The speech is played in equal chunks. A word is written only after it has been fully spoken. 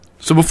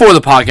So before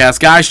the podcast,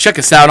 guys, check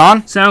us out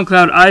on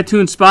SoundCloud,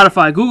 iTunes,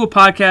 Spotify, Google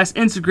Podcasts,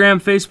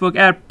 Instagram, Facebook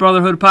at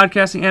Brotherhood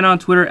Podcasting, and on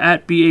Twitter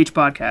at BH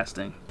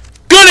Podcasting.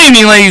 Good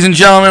evening, ladies and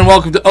gentlemen.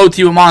 Welcome to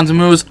OT with Mons and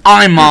Moose.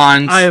 I'm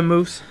Mons. I am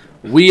Moose.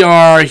 We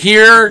are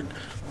here.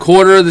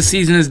 Quarter of the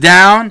season is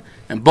down,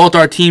 and both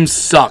our teams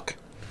suck.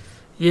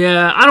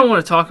 Yeah, I don't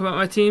want to talk about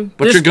my team.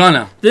 But you're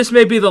gonna. This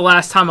may be the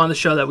last time on the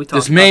show that we talk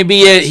about This may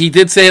be it. He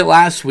did say it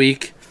last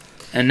week,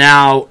 and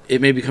now it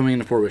may be coming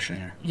into fruition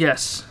here.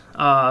 Yes.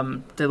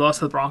 They lost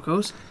to the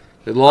Broncos.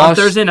 They lost on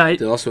Thursday night.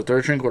 They lost to a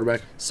third-string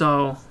quarterback.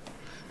 So,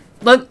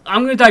 I'm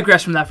going to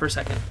digress from that for a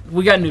second.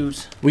 We got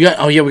news. We got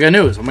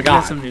news. Oh, my God.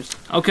 We got some news.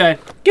 Okay.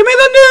 Give me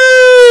the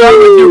news! Start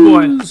with your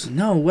boy.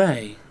 No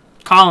way.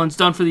 Collins,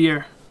 done for the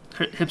year.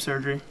 Hip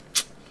surgery.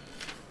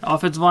 The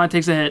offensive line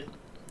takes a hit.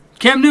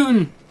 Cam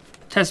Newton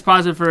tests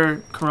positive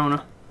for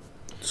corona.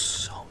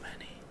 So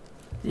many.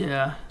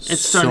 Yeah. It's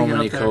starting to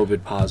get up there.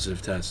 COVID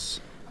positive tests.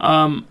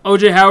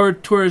 O.J.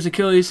 Howard tore his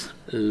Achilles.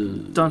 Ooh.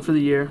 Done for the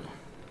year.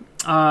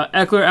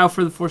 Eckler out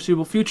for the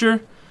foreseeable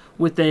future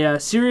with a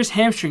serious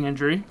hamstring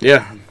injury.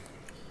 Yeah.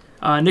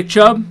 Nick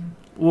Chubb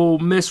will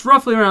miss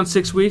roughly around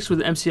 6 weeks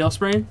with an MCL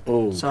sprain.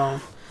 Oh.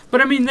 So,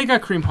 but I mean, they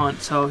got Kareem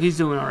Hunt, so he's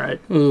doing all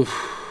right. Oof.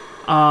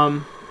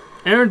 Aaron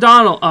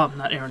Donald. Oh,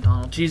 not Aaron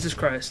Donald. Jesus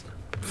Christ.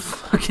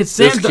 Fucking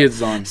This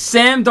kid's on.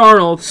 Sam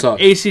Darnold.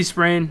 Sucks. AC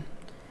sprain.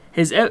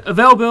 His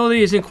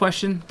availability is in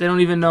question. They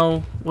don't even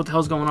know what the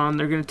hell's going on.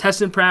 They're going to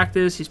test in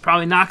practice. He's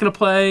probably not going to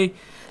play.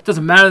 It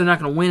doesn't matter. They're not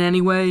going to win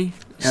anyway.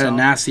 Had a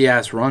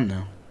nasty-ass run,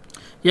 though.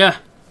 Yeah.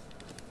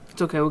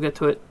 It's okay. We'll get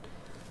to it.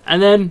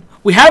 And then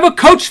we have a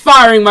coach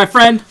firing, my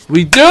friend.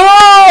 We do!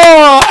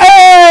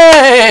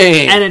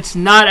 Hey! And it's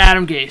not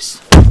Adam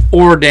Gase.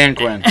 Or Dan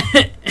Quinn.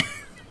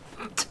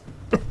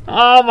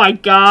 Oh, my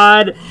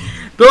God.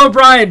 Bill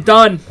O'Brien,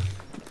 done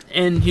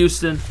in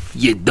Houston.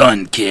 You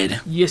done,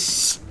 kid. You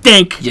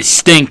stink. You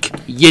stink.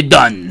 You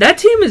done. That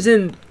team is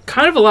in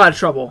kind of a lot of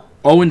trouble.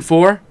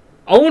 0-4?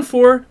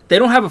 0-4. They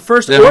don't have a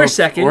first or a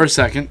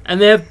second. And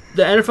they have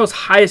the NFL's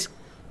highest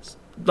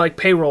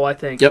payroll, I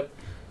think. Yep.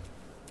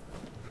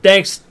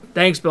 Thanks,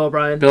 Bill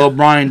O'Brien. Bill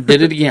O'Brien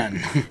did it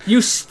again.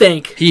 You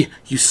stink. You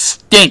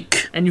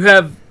stink. And you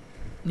have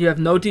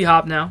no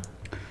D-Hop now.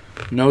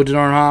 No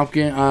Denard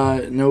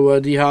Hopkins. No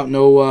D-Hop.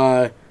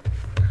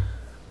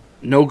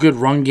 No good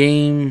run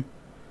game.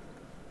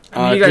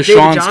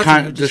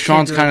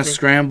 Deshaun's kind of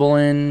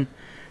scrambling.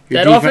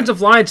 That offensive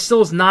line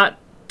still is not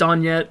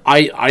done yet.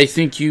 I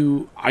think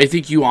you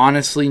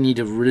honestly need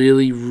to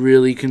really,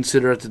 really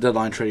consider at the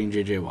deadline trading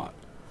J.J. Watt.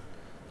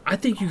 I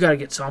think you got to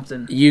get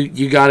something.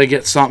 You got to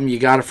get something. You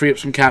got to free up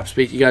some cap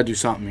space. You got to do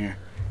something here.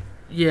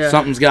 Yeah.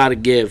 Something's got to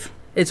give.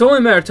 It's only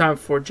a matter of time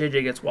before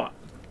J.J.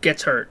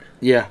 gets hurt.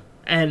 Yeah.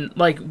 And,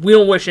 we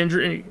don't wish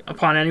injury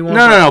upon anyone.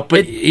 No.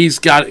 But he's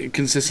got a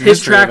consistent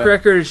his track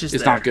record is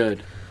just not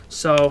good.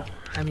 So,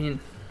 I mean,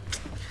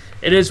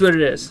 it is what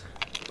it is.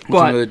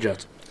 But the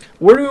Jets.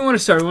 Where do we want to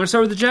start? We want to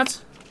start with the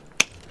Jets?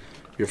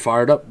 You're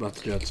fired up about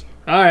the Jets.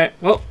 All right.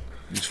 Well.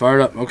 He's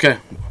fired up. Okay.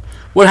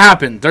 What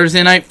happened?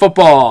 Thursday Night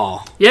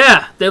Football.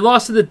 Yeah. They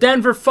lost to the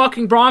Denver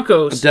fucking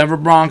Broncos. The Denver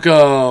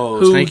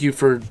Broncos. Thank you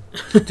for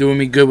doing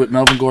me good with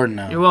Melvin Gordon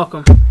now. You're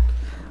welcome.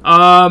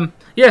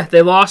 Yeah,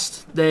 they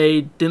lost.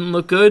 They didn't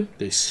look good.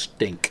 They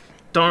stink.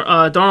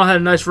 Darnold had a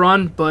nice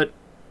run, but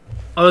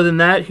other than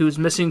that, he was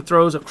missing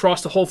throws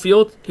across the whole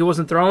field. He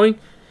wasn't throwing.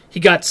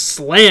 He got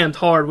slammed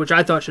hard, which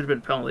I thought should have been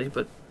a penalty,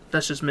 but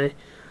that's just me.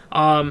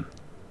 Yeah,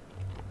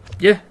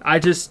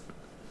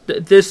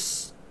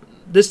 this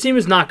team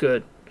is not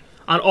good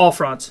on all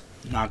fronts.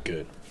 Not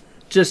good.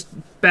 Just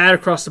bad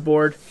across the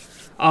board.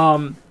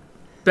 Becton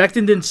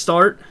didn't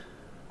start,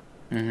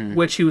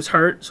 which he was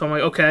hurt, so I'm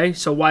like, okay,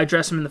 so why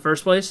dress him in the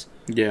first place?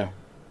 Yeah.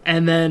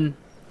 And then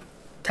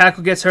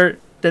tackle gets hurt,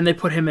 then they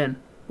put him in.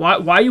 Why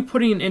are you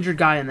putting an injured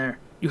guy in there?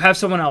 You have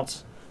someone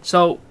else.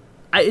 So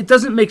it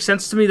doesn't make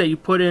sense to me that you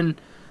put in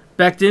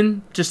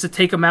Becton just to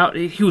take him out.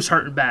 He was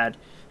hurting bad,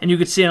 and you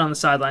could see it on the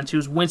sidelines. He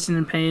was wincing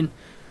in pain,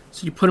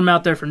 so you put him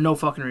out there for no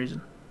fucking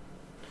reason.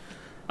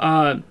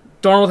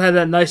 Darnold had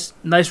that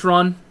nice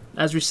run,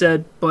 as we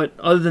said, but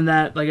other than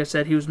that, like I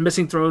said, he was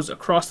missing throws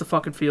across the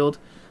fucking field.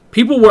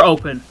 People were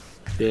open.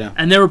 Yeah.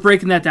 And they were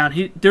breaking that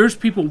down. There's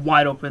people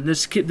wide open.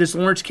 This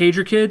Lawrence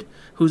Cager kid,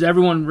 who's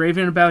everyone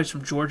raving about, he's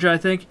from Georgia, I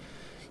think.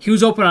 He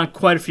was open on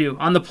quite a few.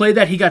 On the play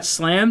that he got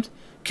slammed,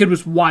 kid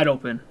was wide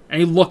open. And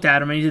he looked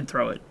at him and he didn't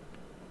throw it.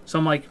 So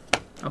I'm like,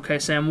 okay,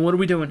 Sam, what are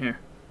we doing here?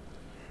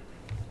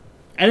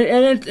 And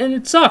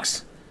it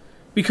sucks.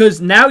 Because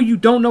now you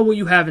don't know what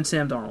you have in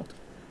Sam Darnold.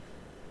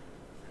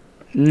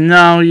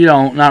 No, you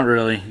don't. Not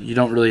really. You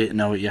don't really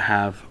know what you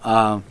have.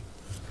 I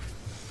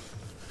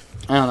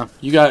don't know.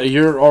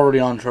 You're already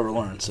on Trevor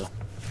Lawrence, so.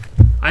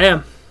 I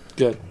am.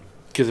 Good.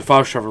 Because if I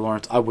was Trevor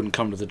Lawrence, I wouldn't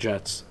come to the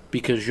Jets.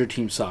 Because your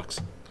team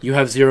sucks. You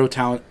have zero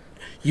talent.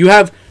 You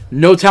have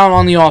no talent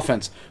on the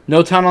offense.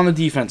 No talent on the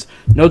defense.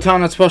 No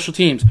talent at special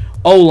teams.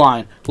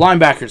 O-line,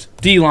 linebackers,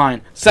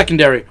 D-line,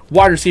 secondary,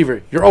 wide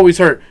receiver. You're always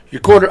hurt.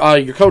 Your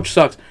coach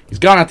sucks. He's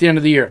gone at the end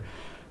of the year.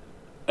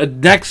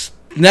 Next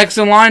next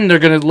in line, they're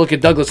going to look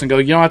at Douglas and go,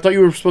 I thought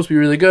you were supposed to be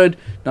really good.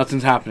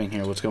 Nothing's happening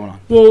here. What's going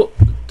on? Well,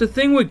 the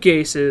thing with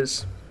Gase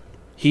is...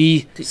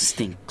 He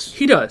stinks.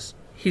 He does.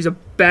 He's a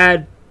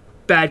bad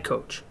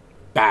coach.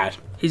 Bad.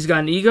 He's got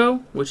an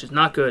ego, which is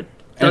not good.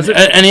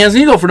 And he has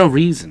an ego for no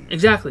reason.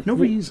 Exactly. No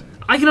reason.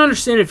 I can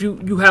understand if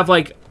you have,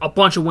 like, a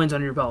bunch of wins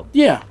under your belt.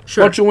 Yeah.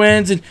 Sure. Bunch of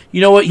wins, and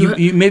you know what?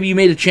 Maybe you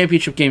made a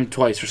championship game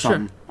twice or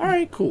something. Sure. All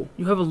right, cool.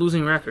 You have a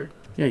losing record.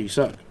 Yeah, you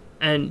suck.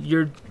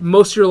 And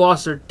most of your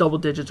losses are double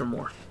digits or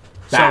more.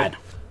 Bad.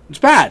 It's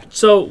bad.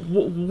 So,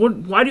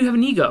 why do you have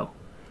an ego?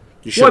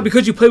 You Why,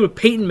 because you played with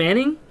Peyton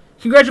Manning?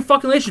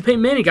 Congratulations,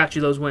 Peyton Manning got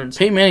you those wins.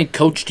 Peyton Manning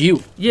coached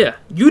you. Yeah,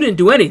 you didn't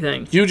do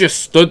anything. You just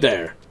stood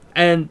there.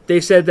 And they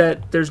said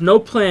that there's no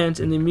plans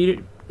in the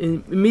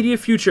immediate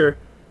future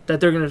that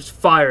they're going to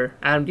fire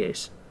Adam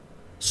Gase.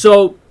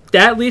 So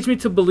that leads me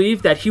to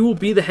believe that he will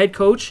be the head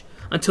coach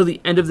until the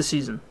end of the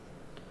season.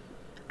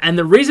 And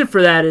the reason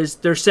for that is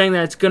they're saying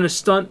that it's going to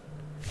stunt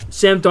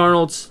Sam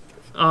Darnold's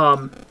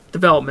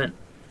development.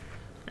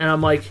 And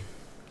I'm like,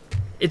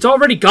 it's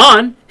already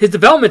gone. His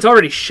development's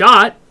already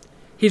shot.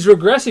 He's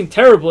regressing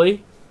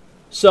terribly.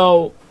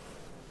 So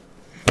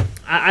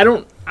I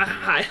don't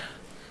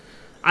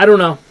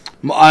know.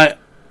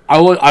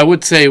 I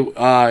would say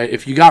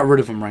if you got rid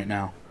of him right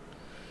now,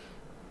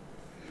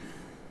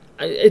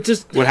 it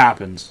just what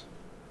happens?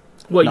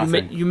 What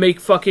Nothing. you make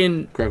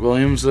fucking Greg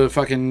Williams the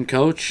fucking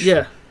coach?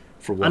 Yeah.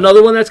 For what?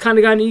 Another one that's kind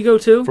of got an ego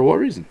too. For what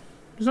reason?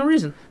 There's no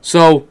reason.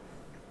 So,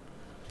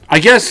 I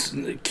guess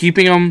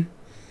keeping him,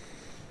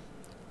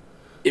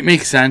 it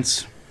makes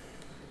sense.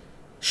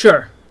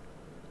 Sure.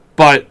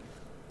 But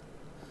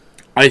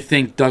I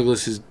think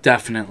Douglas is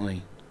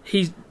definitely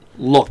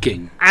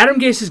looking. Adam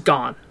Gase is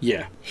gone.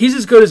 Yeah. He's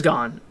as good as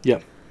gone.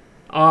 Yep.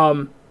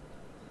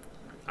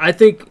 I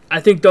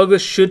think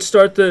Douglas should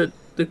start the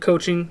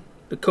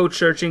coach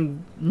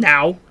searching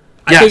now.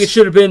 I think it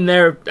should have been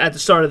there at the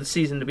start of the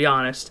season, to be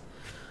honest.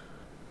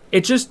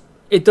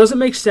 It doesn't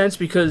make sense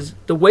because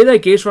the way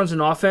that Gase runs an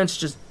offense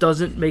just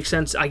doesn't make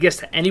sense, I guess,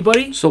 to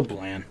anybody. So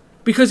bland.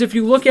 Because if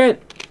you look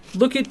at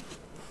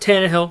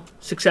Tannehill,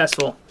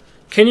 successful.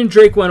 Kenyon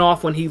Drake went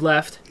off when he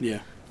left. Yeah.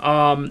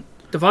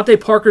 Devontae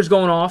Parker's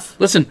going off.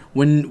 Listen,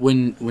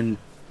 when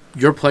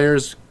your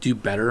players do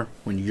better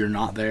when you're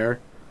not there,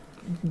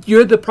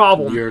 you're the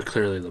problem. You're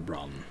clearly the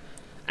problem.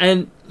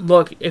 And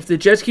look, if the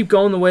Jets keep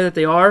going the way that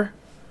they are,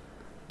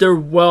 they're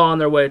well on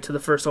their way to the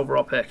first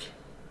overall pick.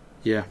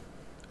 Yeah.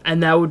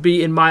 And that would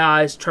be, in my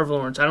eyes, Trevor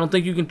Lawrence. I don't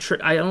think you can.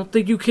 I don't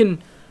think you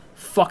can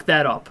fuck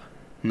that up.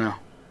 No.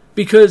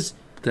 Because.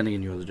 Then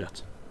again, you are the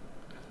Jets.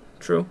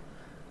 True,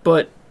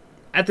 but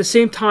at the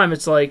same time,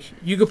 it's like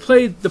you could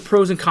play the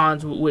pros and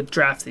cons with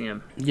drafting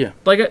him. Yeah.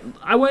 Like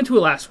I went to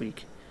it last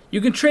week.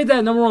 You can trade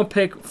that number one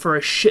pick for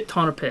a shit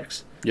ton of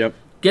picks. Yep.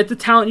 Get the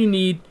talent you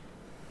need,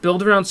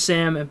 build around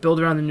Sam, and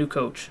build around the new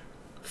coach.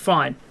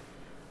 Fine.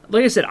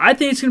 Like I said, I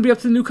think it's going to be up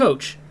to the new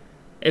coach.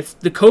 If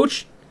the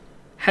coach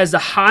has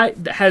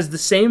the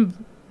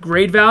same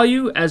grade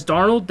value as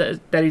Darnold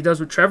that he does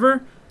with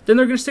Trevor, then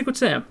they're going to stick with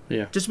Sam.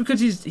 Yeah. Just because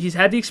he's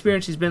had the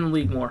experience, he's been in the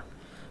league more.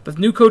 But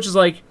the new coach is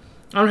like,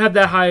 I don't have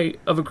that high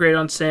of a grade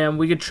on Sam.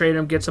 We could trade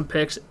him, get some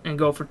picks, and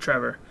go for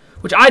Trevor,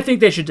 which I think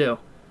they should do.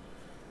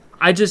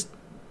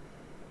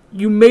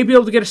 You may be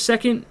able to get a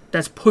second.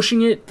 That's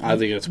pushing it. I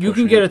think it's pushing You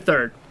can get a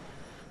third.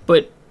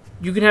 But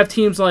you can have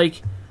teams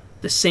like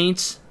the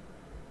Saints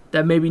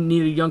that maybe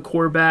need a young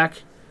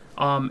quarterback.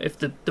 If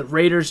the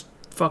Raiders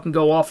fucking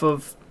go off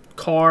of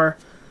Carr,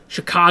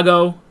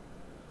 Chicago,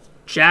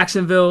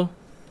 Jacksonville,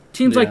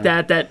 teams like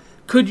that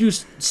could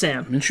use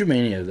Sam. Minshew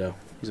Mania, though.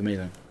 He's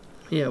amazing.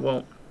 Yeah,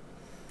 well,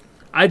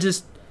 I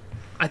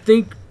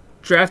think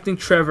drafting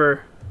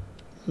Trevor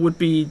would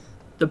be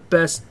the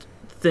best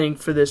thing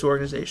for this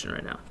organization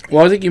right now.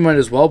 Well, I think you might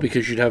as well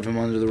because you'd have him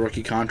under the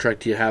rookie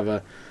contract. You have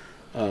a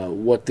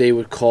what they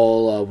would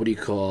call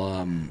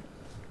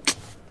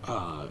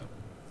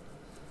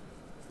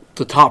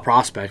the top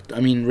prospect. I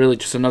mean, really,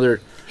 just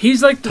another.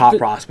 He's like top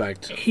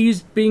prospect.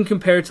 He's being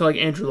compared to like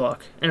Andrew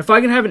Luck, and if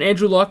I can have an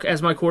Andrew Luck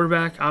as my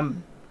quarterback,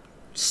 I'm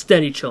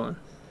steady chilling.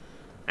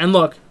 And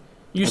look,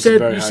 you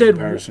said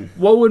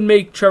what would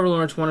make Trevor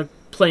Lawrence want to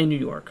play in New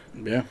York?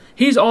 Yeah,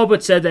 he's all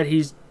but said that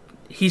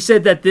he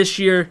said that this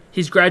year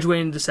he's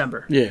graduating in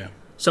December. Yeah,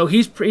 so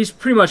he's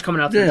pretty much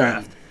coming out to the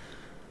draft.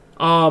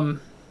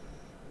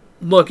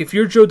 Look, if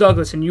you're Joe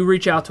Douglas and you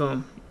reach out to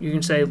him, you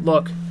can say,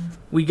 look,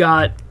 we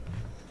got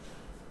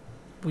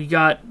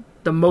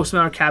the most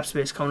amount of cap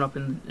space coming up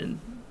in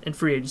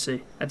free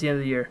agency at the end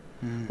of the year.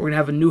 We're going to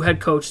have a new head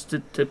coach to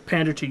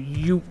pander to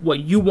you what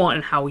you want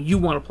and how you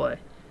want to play.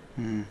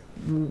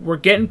 We're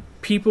getting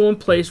people in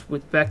place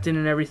with Becton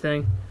and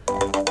everything.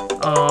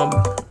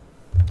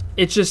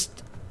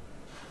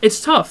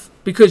 It's tough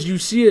because you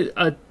see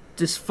a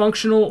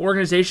dysfunctional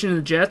organization in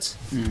the Jets.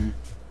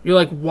 You're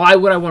like, why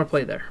would I want to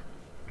play there?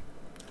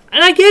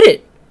 And I get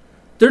it.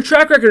 Their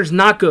track record is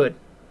not good,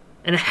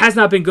 and it has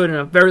not been good in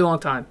a very long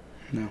time.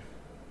 No.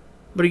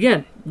 But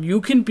again,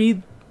 you can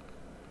be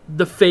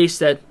the face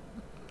that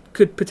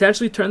could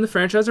potentially turn the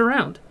franchise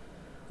around.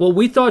 what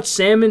we thought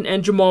Sam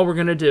and Jamal were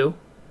going to do.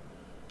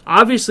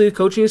 Obviously, the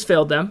coaching has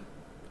failed them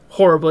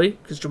horribly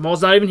because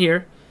Jamal's not even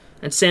here,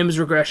 and Sam is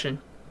regressing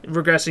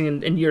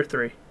in year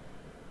 3.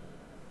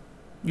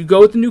 You go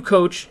with the new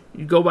coach,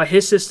 you go by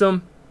his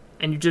system,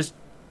 and you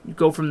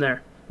go from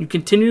there. You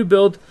continue to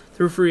build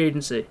through free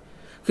agency.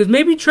 Because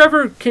maybe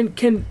Trevor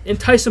can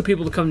entice some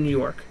people to come to New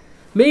York.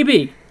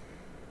 Maybe.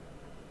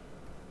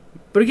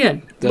 But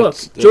again,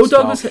 That's Joe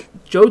tough.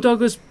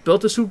 Douglas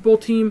built a Super Bowl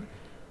team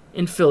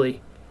in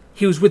Philly.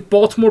 He was with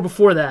Baltimore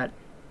before that.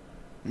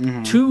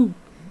 Mm-hmm. 2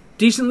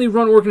 decently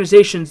run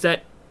organizations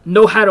that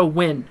know how to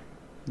win.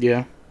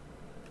 Yeah.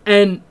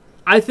 And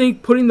I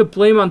think putting the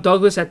blame on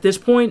Douglas at this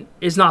point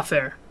is not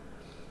fair.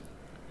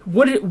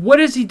 What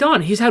has he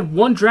done? He's had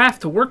 1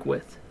 draft to work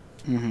with.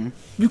 Mm-hmm.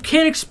 You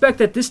can't expect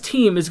that this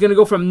team is going to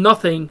go from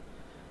nothing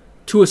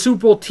to a Super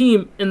Bowl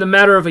team in the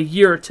matter of a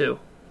year or 2.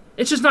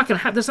 It's just not going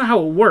to happen. That's not how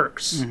it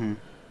works. Mm-hmm.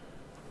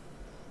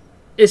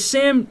 Is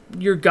Sam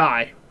your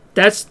guy?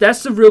 That's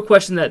the real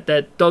question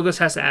that Douglas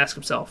has to ask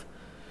himself.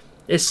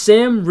 Is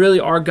Sam really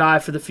our guy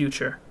for the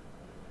future?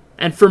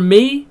 And for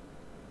me,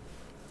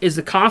 is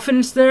the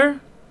confidence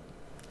there?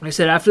 Like I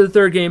said, after the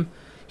 3rd game,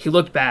 he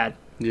looked bad.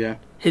 Yeah.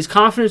 His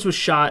confidence was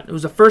shot. It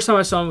was the first time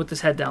I saw him with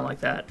his head down like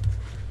that.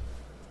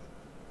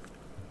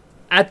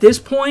 At this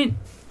point,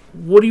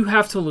 what do you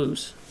have to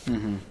lose?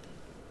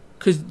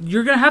 Because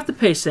you're going to have to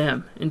pay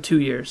Sam in 2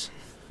 years.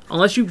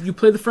 Unless you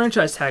play the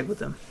franchise tag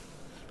with him.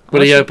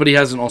 But he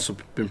hasn't also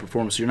been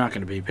performing, so you're not going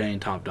to be paying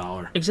top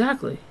dollar.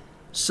 Exactly.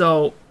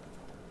 So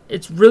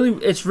it's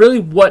really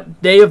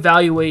what they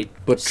evaluate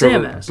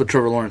Sam as. But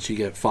Trevor Lawrence, you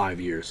get 5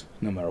 years,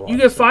 no matter what. You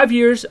get 5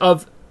 years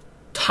of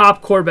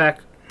top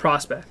quarterback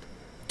prospect.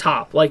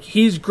 Top. Like,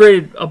 he's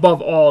graded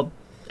above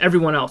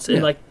everyone else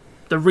in, like,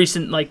 the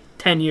recent, like,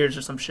 10 years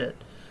or some shit.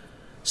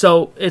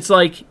 So it's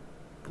like,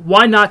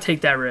 why not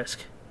take that risk?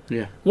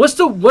 Yeah. What's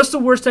the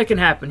worst that can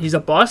happen? He's a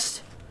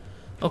bust?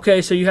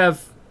 Okay, so you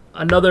have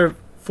another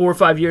 4 or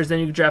 5 years, then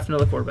you can draft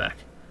another quarterback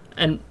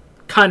and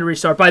kind of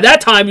restart. By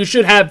that time, you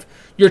should have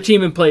your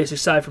team in place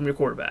aside from your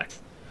quarterback.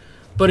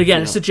 But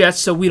again, it's the Jets,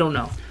 so we don't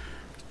know.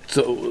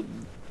 So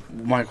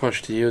my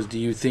question to you is, do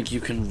you think you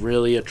can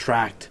really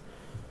attract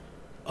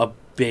a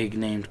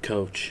big-named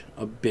coach,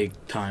 a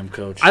big-time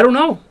coach? I don't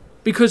know,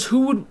 because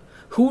who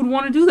would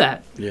want to do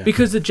that? Yeah.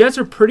 Because the Jets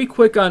are pretty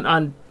quick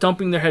on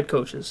dumping their head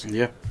coaches.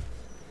 Yeah.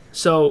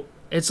 So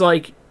it's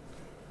like,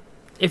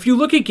 if you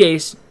look at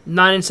Gase,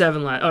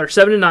 9-7 or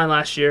 7-9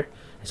 last year,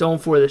 he's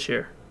 0-4 this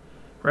year,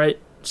 right?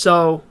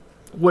 So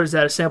what is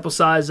that? A sample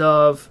size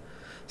of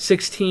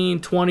 16,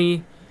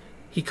 20.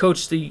 He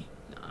coached I'm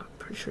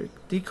pretty sure. Did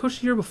he coach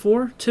the year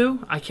before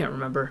too? I can't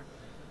remember.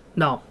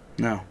 No.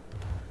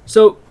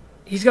 So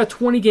he's got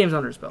 20 games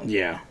under his belt.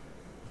 Yeah.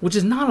 Which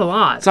is not a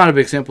lot. It's not a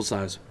big sample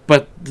size,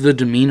 but the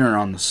demeanor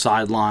on the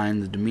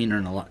sideline, the demeanor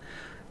in the line,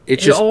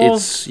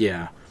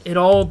 It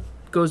all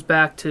goes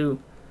back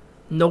to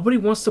nobody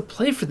wants to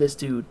play for this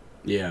dude.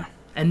 Yeah.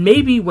 And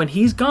maybe when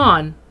he's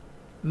gone,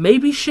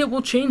 maybe shit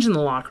will change in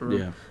the locker room.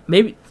 Yeah.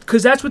 Maybe,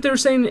 because that's what they were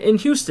saying in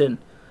Houston.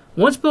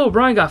 Once Bill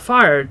O'Brien got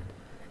fired,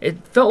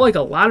 it felt like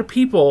a lot of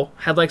people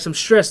had like some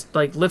stress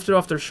like lifted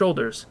off their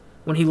shoulders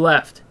when he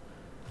left.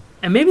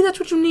 And maybe that's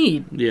what you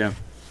need. Yeah.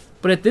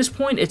 But at this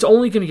point, it's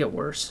only going to get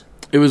worse.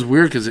 It was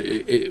weird because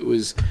it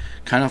was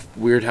kind of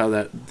weird how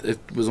it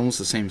was almost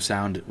the same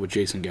sound with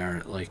Jason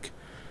Garrett. Like,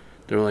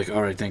 they were like,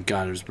 all right, thank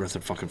God there's a breath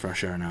of fucking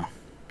fresh air now.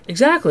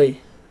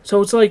 Exactly.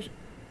 So it's like,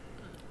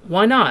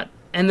 why not?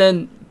 And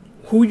then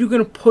who are you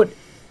going to put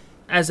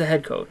as a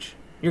head coach?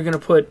 You're going to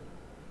put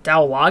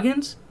Dow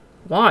Loggins?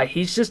 Why?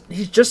 He's just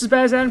as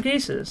bad as Adam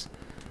Gase is.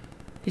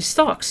 He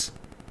sucks.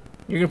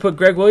 You're going to put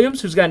Greg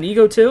Williams, who's got an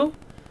ego too?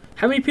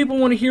 How many people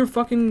want to hear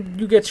fucking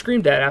you get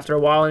screamed at after a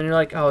while and you're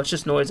like, oh, it's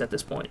just noise at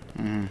this point?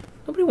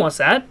 Nobody wants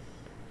that.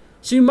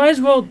 So you might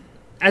as well,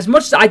 as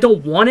much as I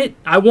don't want it,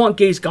 I want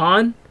Gase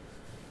gone,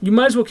 you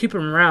might as well keep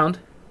him around.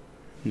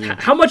 Yeah.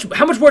 How much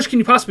worse can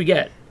you possibly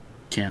get?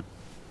 Can't.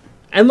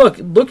 And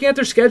looking at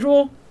their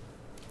schedule,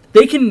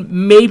 they can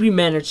maybe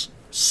manage,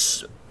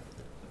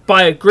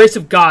 by a grace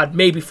of God,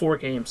 maybe 4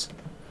 games.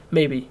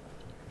 Maybe.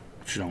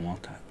 But you don't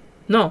want that.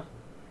 No.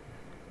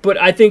 But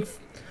I think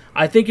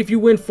if you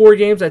win 4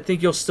 games, I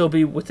think you'll still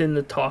be within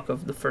the talk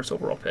of the first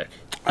overall pick.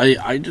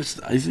 I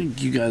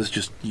think you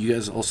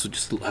guys also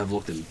just have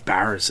looked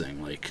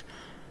embarrassing. Like,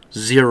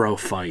 zero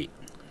fight.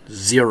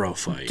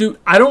 Dude,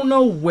 I don't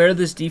know where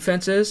this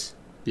defense is.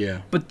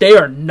 Yeah. But they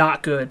are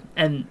not good,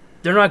 and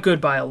they're not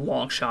good by a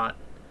long shot.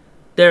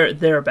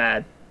 They're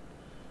bad.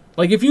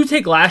 Like, if you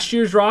take last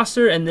year's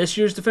roster and this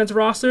year's defensive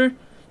roster,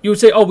 you would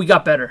say, oh, we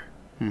got better.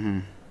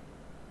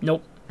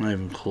 Nope. Not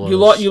even close.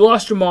 You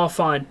lost Jamal,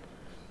 fine.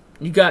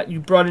 You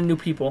brought in new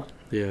people.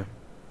 Yeah.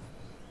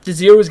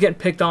 Jazeer was getting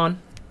picked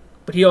on,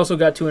 but he also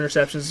got 2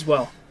 interceptions as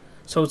well.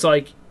 So it's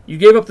like, you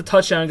gave up the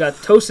touchdown and got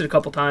toasted a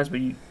couple times, but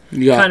you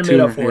kind of made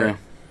up for it.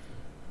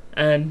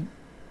 And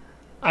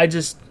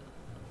this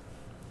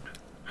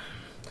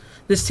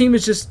team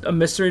is just a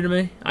mystery to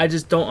me. I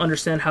just don't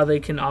understand how they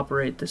can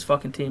operate this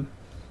fucking team.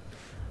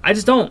 I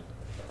just don't.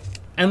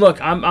 And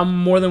look, I'm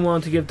more than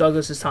willing to give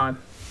Douglas his time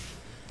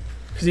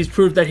because he's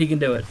proved that he can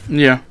do it.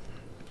 Yeah.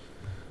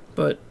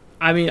 But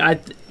I mean,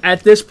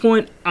 at this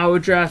point, I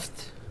would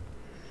draft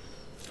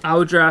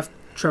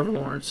Trevor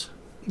Lawrence.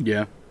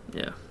 Yeah.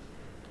 Yeah.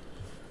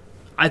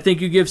 I think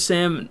you give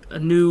Sam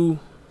give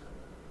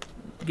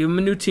him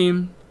a new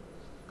team,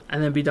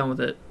 and then be done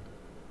with it.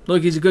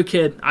 Look, he's a good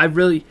kid.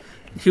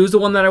 He was the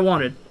one that I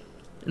wanted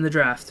in the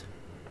draft.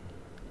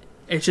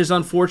 It's just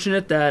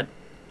unfortunate that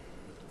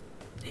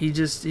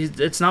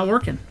it's not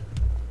working.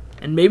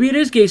 And maybe it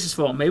is Gase's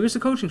fault. Maybe it's the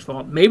coaching's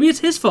fault. Maybe it's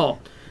his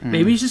fault.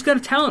 Maybe he's just got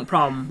a talent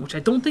problem, which I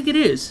don't think it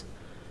is.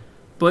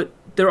 But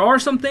there are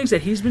some things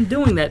that he's been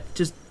doing that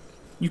just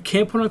you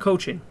can't put on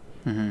coaching.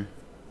 Mm-hmm.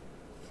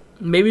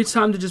 Maybe it's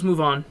time to just move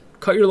on.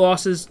 Cut your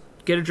losses,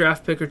 get a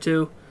draft pick or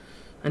two,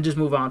 and just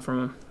move on from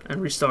him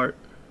and restart.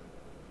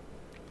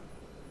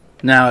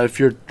 Now, if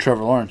you're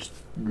Trevor Lawrence,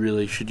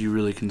 should you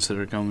really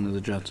consider coming to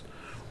the Jets?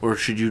 Or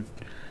should you,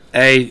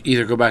 A,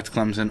 either go back to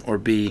Clemson, or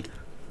B,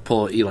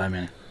 pull Eli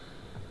Manning?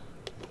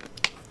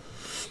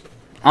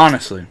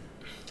 Honestly.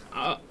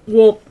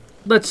 Well,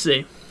 let's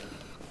see.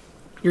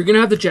 You're going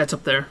to have the Jets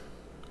up there,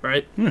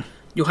 right? Yeah.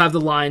 You'll have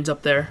the Lions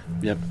up there.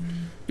 Yep.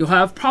 You'll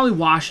have probably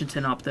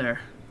Washington up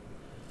there.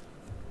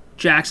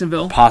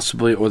 Jacksonville.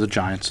 Possibly, or the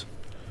Giants.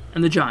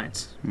 And the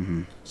Giants.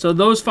 Mm-hmm. So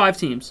those 5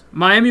 teams.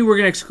 Miami we're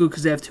going to exclude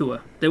because they have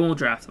Tua. They won't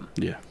draft them.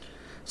 Yeah.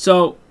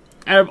 So,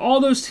 out of all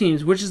those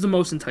teams, which is the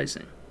most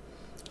enticing?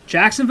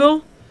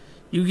 Jacksonville,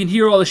 you can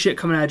hear all the shit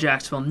coming out of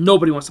Jacksonville.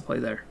 Nobody wants to play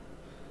there.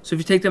 So if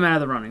you take them out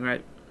of the running,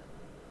 right?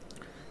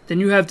 Then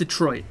you have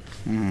Detroit.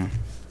 Mm-hmm.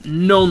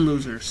 Known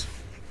losers.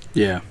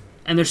 Yeah.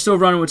 And they're still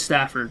running with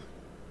Stafford.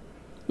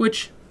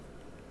 Which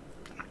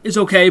is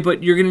okay,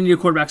 but you're going to need a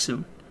quarterback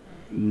soon.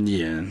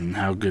 Yeah, and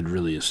how good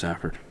really is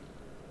Stafford?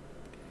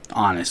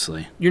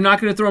 Honestly. You're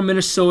not going to throw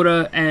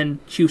Minnesota and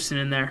Houston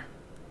in there.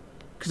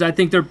 Because I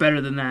think they're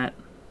better than that.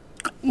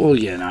 Well,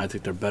 yeah, no, I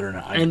think they're better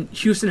now. And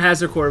Houston has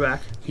their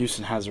quarterback.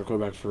 Houston has their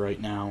quarterback for right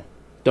now.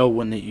 Though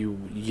when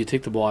you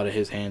take the ball out of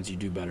his hands, you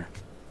do better.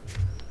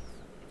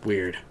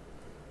 Weird.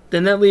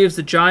 Then that leaves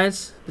the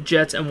Giants, the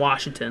Jets, and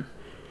Washington.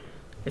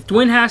 If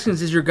Dwayne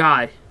Haskins is your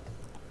guy,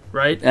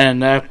 right?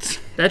 And that's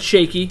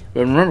shaky.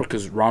 But remember,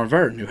 because Ron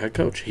Rivera, new head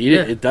coach,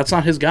 that's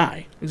not his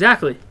guy.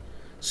 Exactly.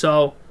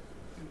 So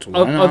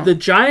of the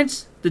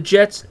Giants, the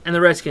Jets, and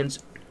the Redskins,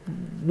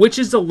 which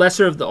is the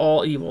lesser of the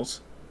all evils?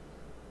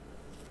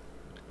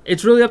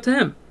 It's really up to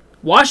him.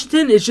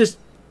 Washington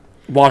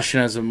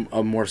has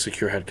a more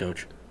secure head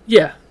coach.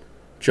 Yeah.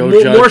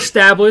 Judge, more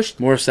established.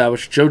 More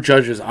established. Joe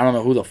Judge is, I don't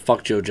know who the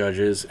fuck Joe Judge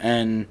is,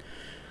 and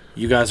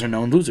you guys are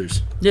known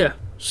losers. Yeah.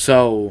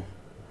 So,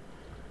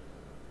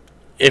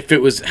 if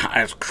it was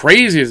as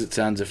crazy as it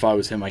sounds, if I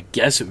was him, I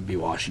guess it would be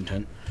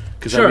Washington.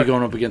 Because I'd be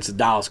going up against the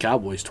Dallas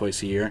Cowboys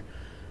twice a year,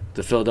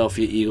 the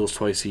Philadelphia Eagles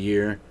twice a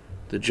year,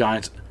 the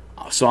Giants.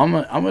 So I'm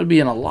gonna be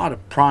in a lot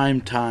of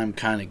prime time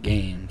kind of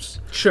games.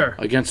 Sure.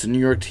 Against the New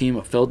York team,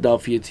 a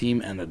Philadelphia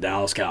team, and the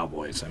Dallas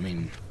Cowboys. I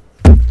mean,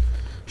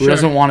 who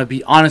doesn't want to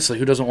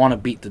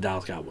beat the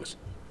Dallas Cowboys?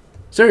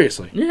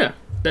 Seriously. Yeah.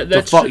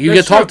 You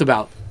get talked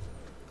about.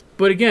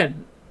 But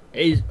again,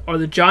 are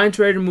the Giants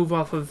ready to move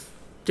off of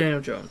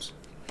Daniel Jones?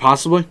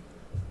 Possibly.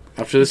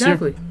 After this year.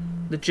 Exactly.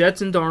 The Jets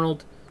and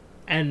Darnold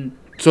and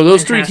so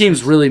those 3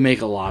 teams really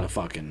make a lot of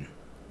fucking.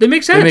 They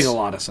make sense. They make a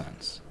lot of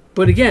sense.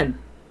 But again,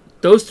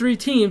 those 3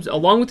 teams,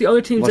 along with the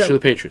other teams the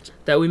Patriots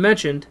that we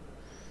mentioned,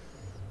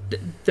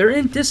 they're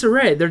in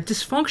disarray. They're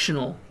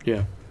dysfunctional.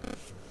 Yeah.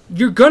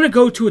 You're gonna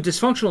go to a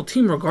dysfunctional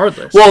team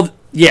regardless. Well,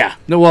 yeah.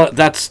 No, well,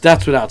 that's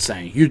without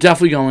saying. You're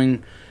definitely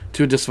going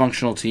to a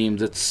dysfunctional team.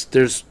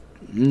 There's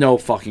no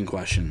fucking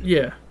question.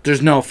 Yeah.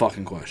 There's no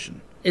fucking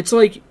question. It's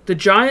like the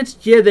Giants.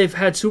 Yeah, they've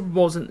had Super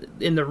Bowls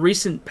in the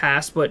recent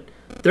past, but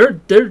they're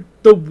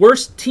the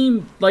worst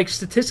team, like,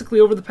 statistically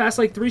over the past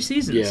 3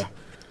 seasons. Yeah,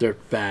 they're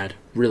bad,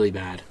 really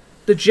bad.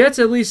 The Jets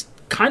at least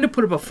kind of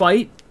put up a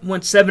fight,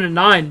 went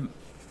 7-9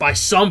 by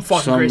some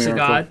fucking grace of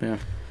God. Yeah.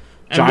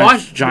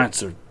 And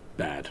Giants are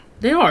bad.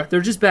 They are. They're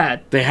just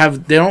bad. They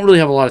don't really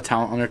have a lot of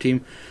talent on their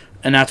team,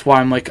 and that's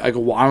why I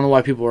don't know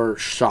why people are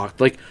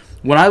shocked. Like,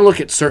 when I look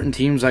at certain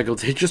teams, I go,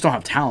 they just don't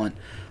have talent.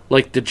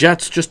 Like, the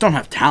Jets just don't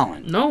have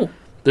talent. No.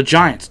 The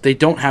Giants, they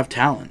don't have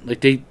talent.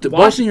 Like,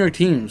 both New York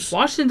teams.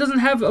 Washington doesn't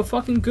have a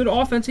fucking good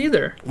offense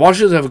either.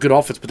 Washington doesn't have a good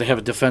offense, but they have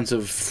a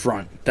defensive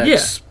front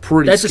that's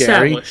pretty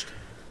scary. Established.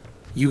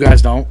 You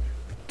guys don't.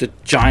 The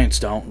Giants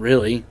don't,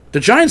 really. The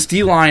Giants'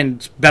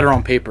 D-line's better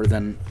on paper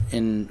than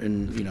in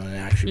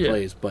actually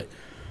plays, but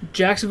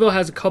Jacksonville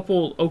has a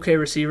couple okay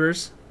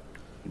receivers.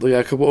 They got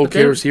a couple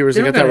okay receivers.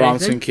 They got that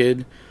Robinson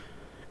kid.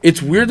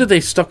 It's weird that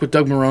they stuck with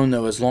Doug Marrone,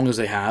 though, as long as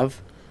they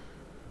have.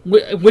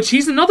 Which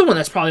he's another one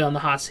that's probably on the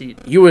hot seat.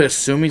 You would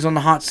assume he's on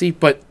the hot seat,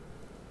 but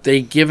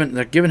they're giving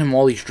him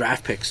all these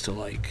draft picks to,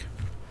 like...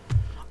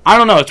 I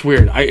don't know, it's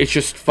weird. It's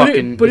just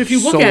fucking... But if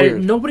you look at it,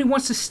 nobody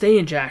wants to stay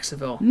in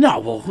Jacksonville. No,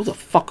 well, who the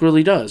fuck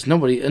really does?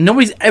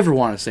 Nobody's ever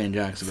wanted to stay in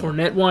Jacksonville.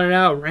 Fournette wanted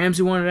out,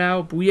 Ramsey wanted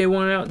out, Bouye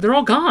wanted out. They're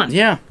all gone.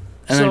 Yeah.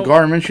 And then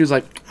Gardner Minshew's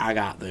like, I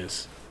got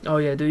this. Oh,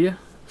 yeah, do you?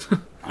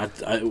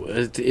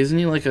 Isn't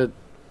he like a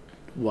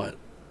what?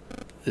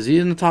 Is he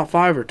in the top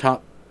 5 or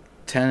top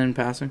 10 in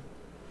passing?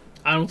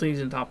 I don't think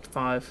he's in top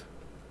 5.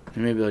 He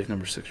may be like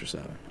number 6 or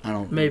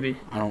 7. Maybe.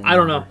 I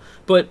don't know.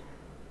 But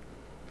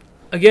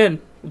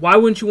again, why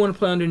wouldn't you want to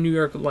play under New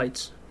York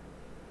lights?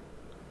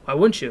 Why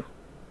wouldn't you?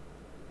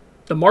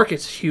 The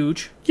market's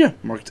huge. Yeah,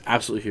 market's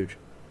absolutely huge.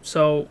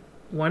 So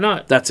why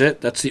not? That's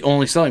it. That's the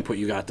only selling point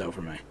you got though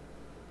for me.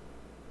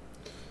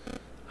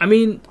 I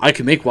mean, I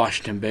can make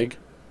Washington big.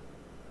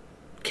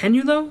 Can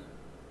you though?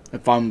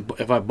 If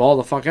I ball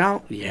the fuck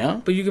out, yeah.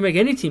 But you can make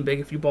any team big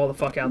if you ball the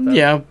fuck out though.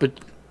 Yeah, but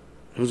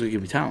who's gonna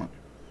give me talent?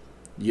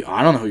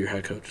 I don't know who your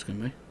head coach is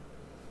gonna be.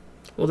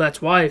 Well,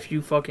 that's why if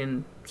you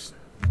fucking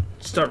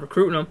start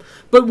recruiting them.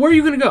 But where are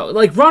you gonna go?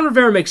 Like Ron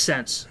Rivera makes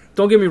sense.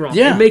 Don't get me wrong.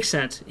 Yeah. It makes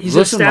sense. He's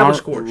an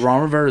established coach.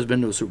 Ron Rivera's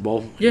been to a Super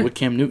Bowl with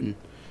Cam Newton.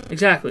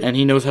 Exactly. And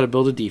he knows how to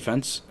build a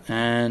defense.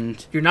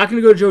 And you're not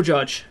going to go to Joe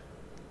Judge.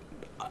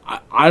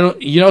 I don't.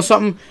 You know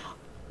something?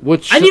 I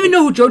didn't even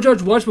know who Joe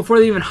Judge was before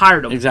they even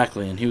hired him.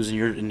 Exactly, and he was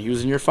in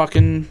your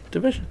fucking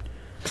division.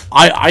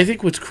 I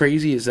think what's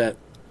crazy is that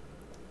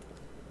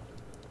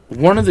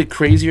one of the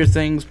crazier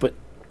things, but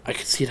I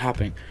could see it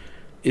happening,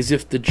 is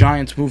if the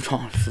Giants moved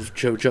on from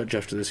Joe Judge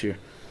after this year.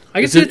 I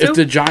can see it too. If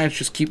the Giants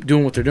just keep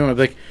doing what they're doing, I'd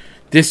be like,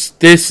 this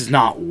is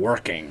not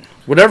working.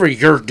 Whatever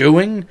you're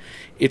doing,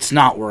 it's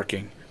not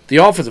working. The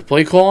offensive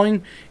play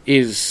calling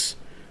is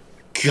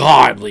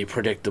godly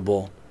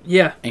predictable.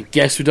 Yeah. And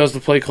guess who does the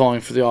play calling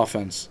for the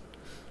offense?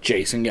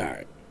 Jason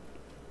Garrett.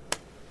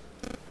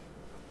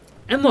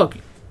 And look,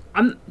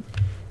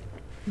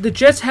 the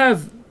Jets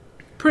have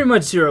pretty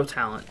much zero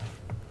talent.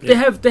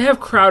 Yeah. They have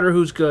Crowder,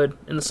 who's good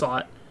in the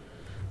slot.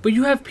 But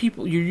you have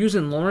people, you're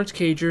using Lawrence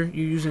Cager,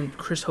 you're using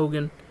Chris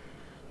Hogan,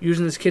 you're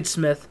using this kid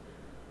Smith.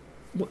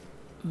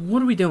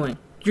 What are we doing?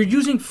 You're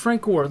using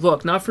Frank Gore.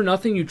 Look, not for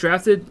nothing, you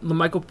drafted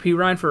LaMichael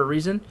Pirine for a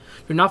reason.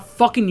 You're not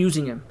fucking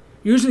using him.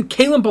 You're using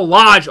Kalen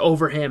Ballage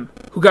over him,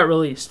 who got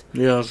released.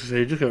 Yeah, I was going to say,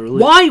 he just got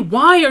released.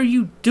 Why are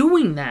you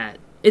doing that?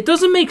 It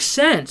doesn't make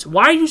sense.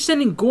 Why are you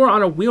sending Gore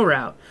on a wheel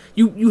route?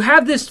 You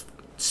have this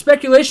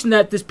speculation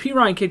that this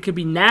Pirine kid could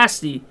be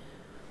nasty.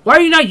 Why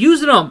are you not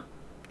using him?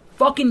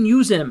 Fucking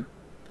use him.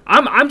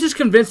 I'm just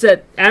convinced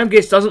that Adam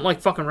Gase doesn't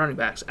like fucking running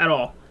backs at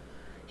all.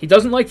 He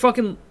doesn't like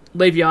fucking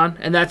Le'Veon,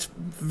 and that's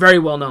very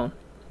well known.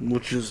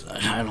 Which is,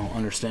 I don't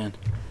understand.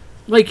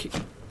 Like,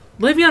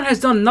 Le'Veon has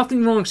done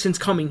nothing wrong since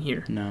coming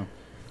here. No.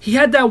 He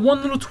had that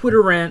one little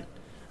Twitter rant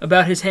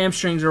about his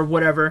hamstrings or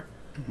whatever,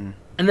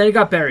 and then it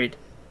got buried.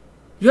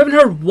 You haven't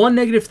heard one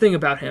negative thing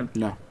about him.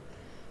 No.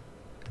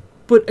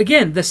 But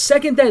again, the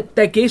second that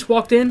Gase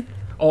walked in,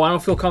 I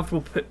don't feel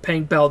comfortable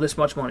paying Bell this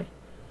much money.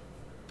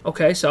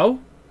 Okay, so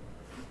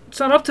it's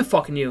not up to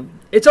fucking you.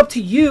 It's up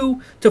to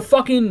you to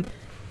fucking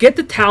get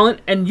the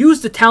talent and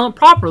use the talent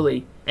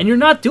properly, and you're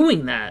not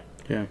doing that.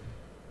 Yeah.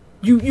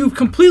 You've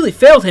completely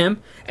failed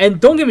him,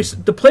 and don't get me,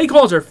 the play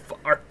calls are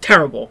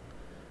terrible.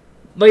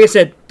 Like I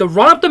said, the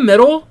run up the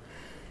middle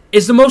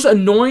is the most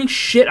annoying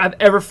shit I've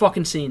ever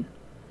fucking seen.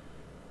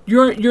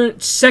 You're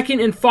second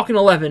and fucking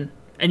 11,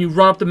 and you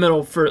run up the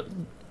middle for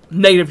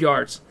negative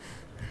yards.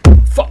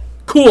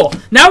 Cool.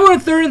 Now we're on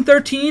 3rd and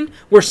 13,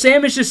 where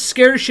Sam is just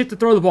scared as shit to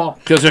throw the ball.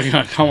 Because they're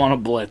going to come on a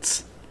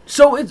blitz.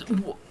 So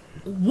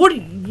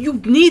you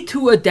need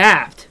to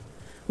adapt.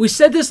 We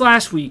said this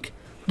last week.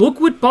 Look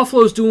what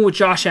Buffalo's doing with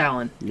Josh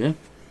Allen. Yeah.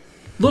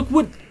 Look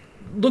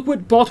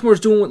what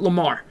Baltimore's doing with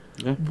Lamar.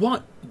 Yeah.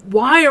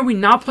 Why are we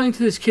not playing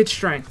to this kid's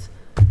strength?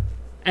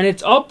 And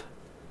it's up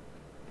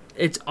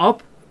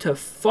to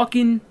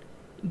fucking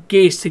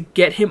Gase to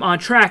get him on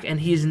track, and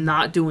he's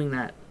not doing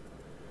that.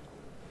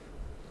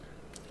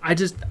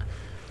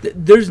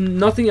 There's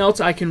nothing else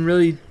I can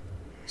really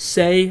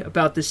say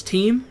about this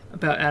team,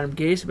 about Adam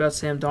Gase, about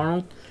Sam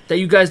Darnold, that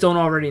you guys don't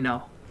already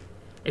know.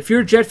 If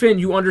you're a Jet fan,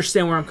 you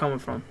understand where I'm coming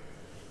from.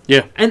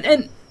 Yeah.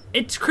 And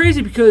it's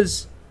crazy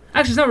because...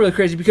 Actually, it's not really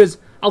crazy because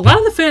a lot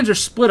of the fans are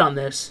split on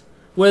this,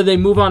 whether they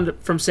move on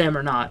from Sam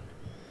or not.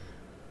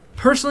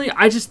 Personally,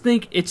 I just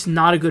think it's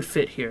not a good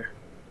fit here.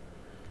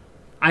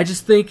 I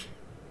just think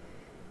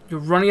you're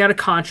running out of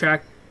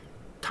contract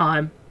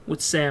time with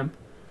Sam.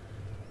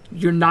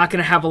 You're not going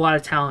to have a lot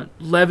of talent.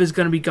 Lev is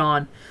going to be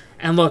gone.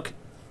 And look,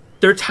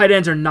 their tight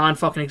ends are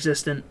non-fucking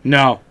existent.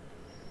 No.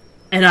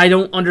 And I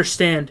don't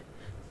understand.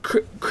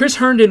 Chris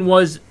Herndon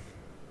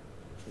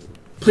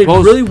played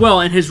really well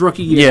in his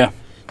rookie year. Yeah.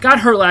 Got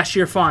hurt last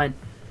year, fine.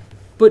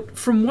 But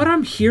from what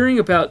I'm hearing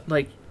about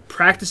like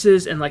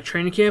practices and like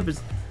training camp,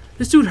 is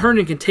this dude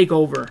Herndon can take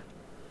over.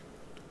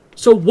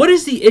 So what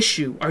is the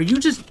issue?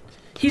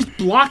 He's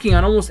blocking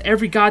on almost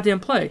every goddamn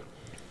play.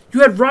 You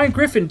had Ryan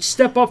Griffin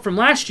step up from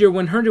last year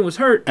when Herndon was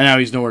hurt. And now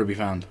he's nowhere to be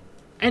found.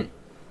 And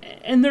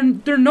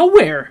they're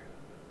nowhere.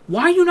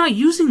 Why are you not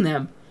using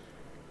them?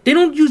 They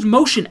don't use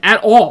motion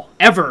at all,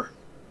 ever.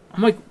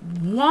 I'm like,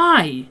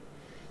 why?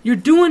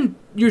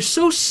 You're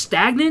so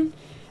stagnant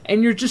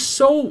and you're just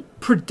so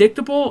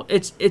predictable.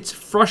 It's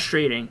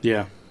frustrating.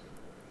 Yeah.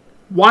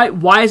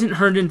 Why isn't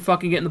Herndon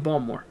fucking getting the ball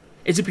more?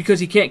 Is it because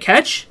he can't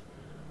catch?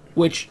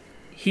 Which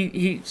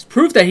he's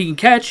proved that he can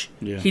catch.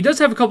 Yeah. He does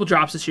have a couple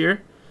drops this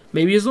year.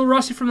 Maybe he's a little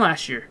rusty from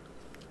last year.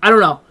 I don't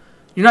know.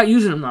 You're not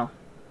using him, though.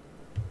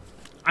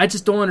 I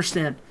just don't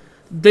understand.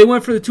 They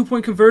went for the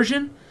 2-point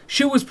conversion.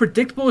 Shit was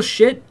predictable as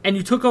shit, and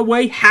you took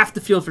away half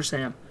the field for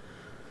Sam.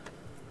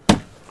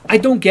 I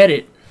don't get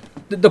it.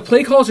 The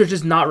play calls are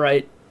just not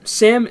right.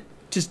 Sam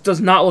just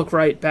does not look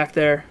right back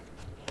there.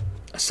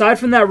 Aside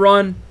from that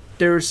run,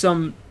 there was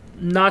some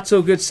not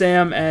so good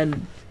Sam,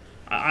 and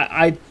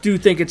I do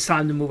think it's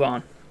time to move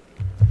on.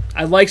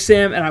 I like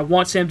Sam, and I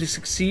want Sam to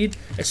succeed,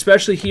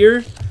 especially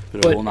here.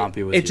 But it will not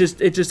be with you.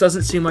 It just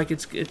doesn't seem like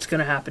it's going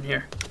to happen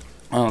here.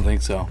 I don't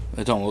think so.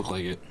 It don't look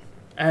like it.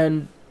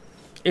 And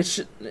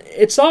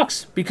it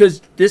sucks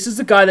because this is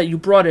the guy that you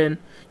brought in,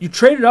 you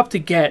traded up to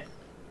get,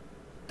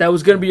 that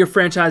was going to be your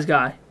franchise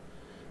guy.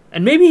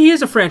 And maybe he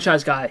is a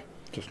franchise guy.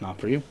 Just not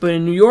for you. But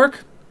in New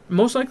York,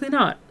 most likely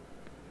not.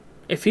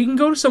 If he can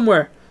go to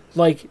somewhere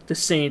like the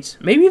Saints,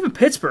 maybe even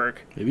Pittsburgh.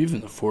 Maybe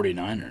even the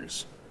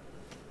 49ers.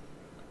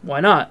 Why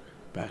not?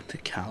 Back to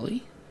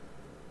Cali?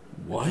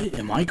 What?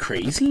 Am I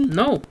crazy?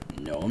 No.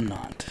 No, I'm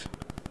not.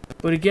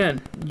 But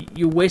again,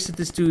 you wasted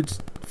this dude's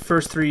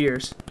first 3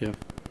 years. Yeah.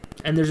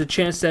 And there's a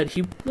chance that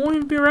he won't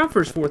even be around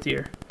for his 4th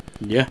year.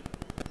 Yeah.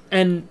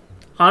 And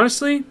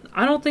honestly,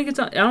 I don't think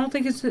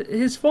it's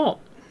his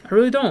fault. I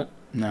really don't.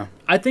 No.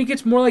 I think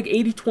it's more like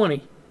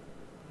 80-20.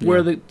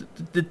 Where the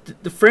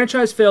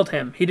franchise failed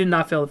him. He did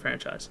not fail the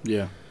franchise.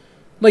 Yeah.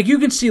 Like, you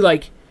can see,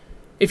 like,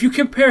 if you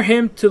compare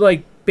him to,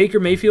 like, Baker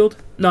Mayfield.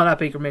 No, not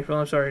Baker Mayfield.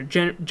 I'm sorry.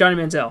 Johnny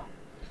Manziel.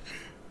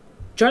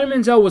 Johnny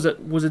Manziel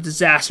was a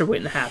disaster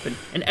waiting to happen.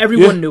 And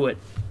everyone knew it.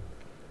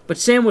 But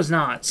Sam was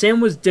not.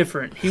 Sam was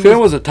different. Sam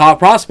was a top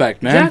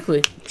prospect, man.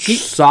 Exactly. He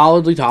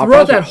solidly top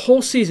throughout prospect. that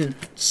whole season,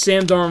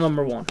 Sam Darnold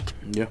number 1.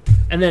 Yeah.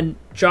 And then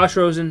Josh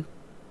Rosen,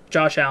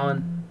 Josh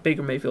Allen,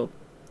 Baker Mayfield,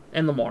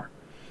 and Lamar.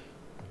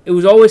 It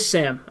was always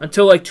Sam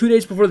until like 2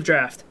 days before the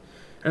draft.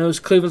 And it was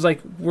Cleveland's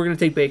like, we're going to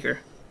take Baker.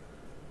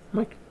 I'm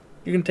like,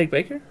 you're going to take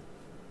Baker?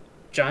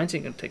 Giants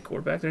ain't going to take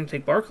quarterback. They're going to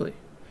take Barkley.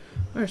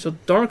 All right, so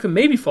Darnold can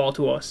maybe fall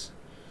to us.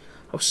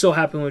 I was so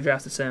happy when we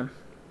drafted Sam.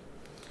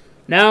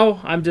 Now,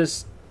 I'm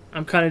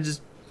kind of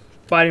just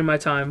biding my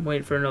time,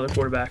 waiting for another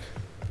quarterback.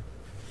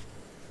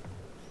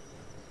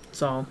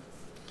 So.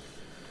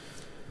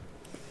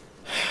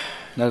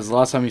 That was the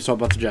last time you saw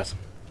about the Jets.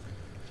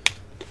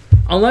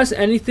 Unless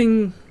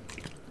anything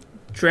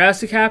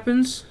drastic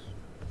happens,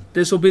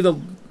 this will be the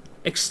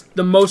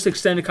most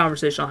extended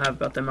conversation I'll have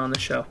about them on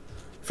this show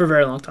for a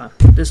very long time.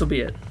 This will be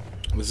it.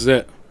 This is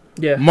it.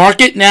 Yeah. Mark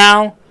it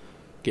now.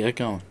 Get it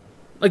going.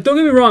 Like, don't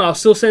get me wrong, I'll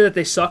still say that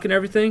they suck and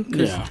everything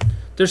because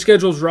their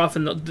schedule's rough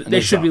and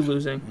they should be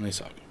losing. And they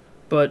suck.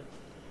 But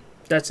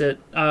that's it.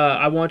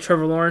 I want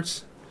Trevor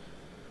Lawrence.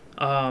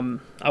 I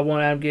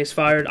want Adam Gase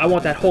fired. I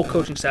want that whole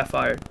coaching staff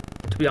fired,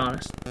 to be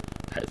honest.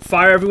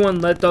 Fire everyone,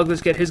 let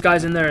Douglas get his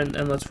guys in there,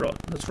 and let's roll.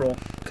 Let's roll,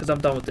 because I'm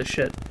done with this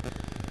shit.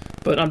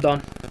 But I'm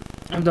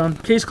done.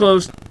 Case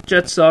closed.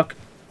 Jets suck.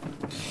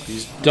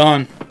 He's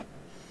done.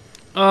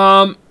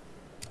 All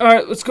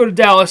right, let's go to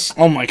Dallas.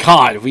 Oh my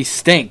God, we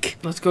stink.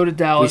 Let's go to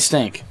Dallas.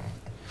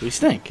 We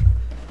stink.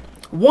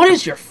 What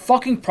is your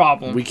fucking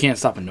problem? We can't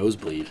stop a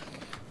nosebleed.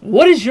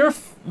 What is your...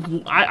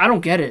 I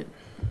don't get it.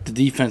 The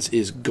defense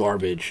is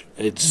garbage.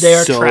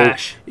 They're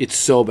trash. It's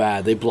so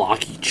bad. They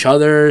block each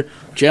other.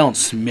 Jalen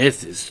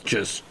Smith is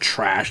just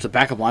trash. The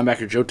backup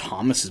linebacker, Joe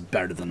Thomas, is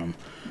better than him.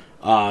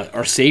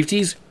 Our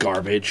safeties,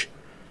 garbage.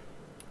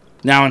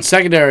 Now, in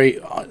secondary,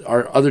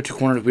 our other 2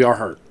 corners, we are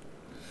hurt.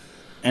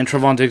 And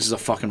Trevon Diggs is a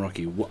fucking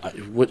rookie.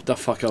 What the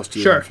fuck else do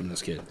you want from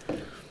this kid?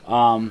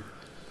 I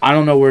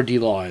don't know where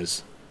D-Law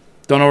is.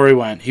 Don't know where he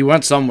went. He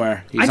went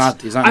somewhere. He's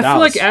not in Dallas. I feel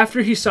like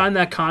after he signed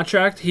that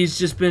contract, he's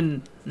just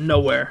been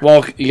nowhere.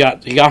 Well, he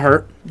got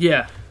hurt.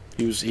 Yeah.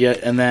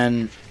 And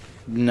then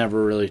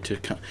never really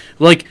took.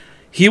 Like,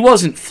 he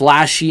wasn't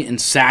flashy in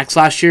sacks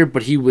last year,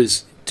 but he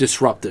was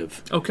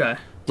disruptive. Okay.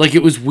 Like,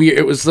 it was weird.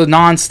 It was the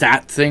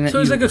non-stat thing that so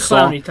he's like a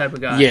clowny type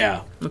of guy.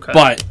 Yeah. Okay.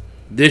 But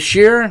this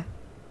year,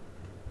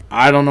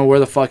 I don't know where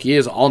the fuck he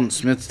is. Alden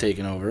Smith's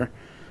taken over,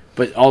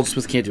 but Alden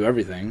Smith can't do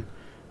everything.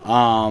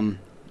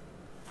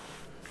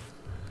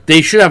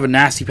 They should have a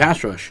nasty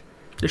pass rush.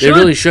 They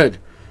really should.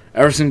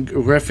 Everson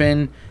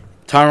Griffin,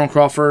 Tyrone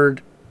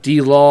Crawford,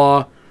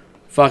 D-Law,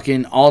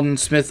 fucking Alden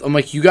Smith. I'm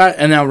like,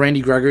 and now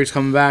Randy Gregory's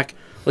coming back.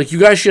 Like, you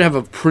guys should have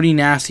a pretty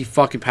nasty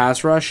fucking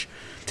pass rush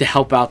to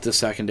help out this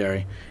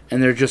secondary.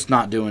 And they're just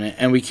not doing it.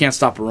 And we can't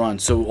stop a run,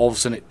 so all of a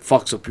sudden it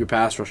fucks up your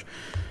pass rush.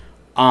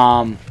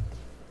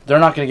 They're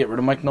not going to get rid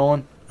of Mike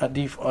Nolan at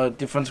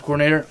defensive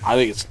coordinator. I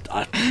think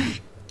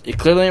it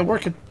clearly ain't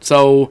working.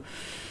 So,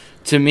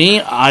 to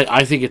me,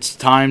 I think it's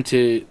time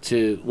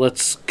to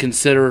let's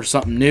consider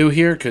something new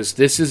here, because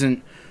this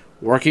isn't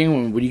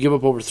working. When you give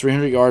up over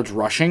 300 yards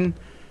rushing,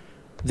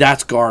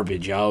 that's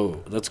garbage,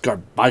 yo. That's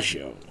garbage,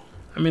 yo.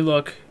 I mean,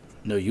 look.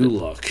 No, you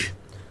look.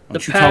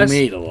 Don't you tell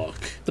me to look.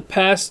 The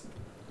past,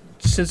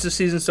 since the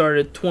season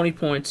started, 20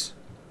 points,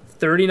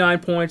 39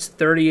 points,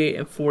 38,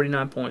 and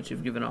 49 points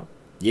you've given up.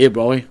 Yeah,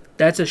 boy.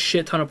 That's a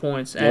shit ton of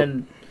points. Yep.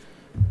 And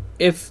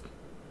if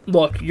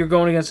Look, you're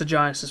going against the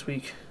Giants this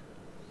week.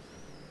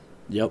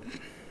 Yep.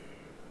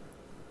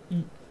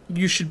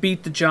 You should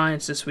beat the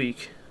Giants this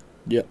week.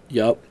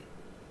 Yep.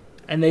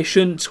 And they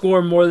shouldn't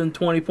score more than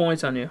 20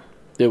 points on you.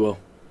 They will.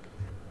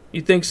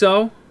 You think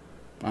so?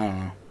 I don't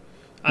know.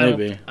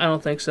 Maybe. I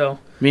don't think so.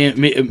 Me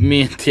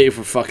and Dave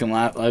were fucking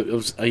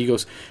laughing. He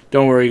goes,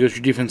 "Don't worry." He goes,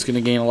 "Your defense is going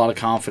to gain a lot of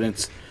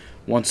confidence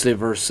once they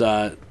verse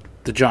the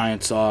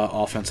Giants'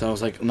 offense." I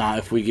was like, "Nah,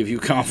 if we give you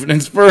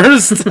confidence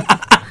first."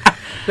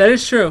 That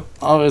is true.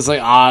 I was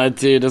like,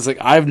 dude. I was like,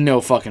 I have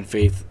no fucking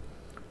faith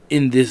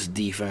in this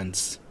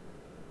defense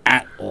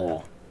at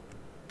all.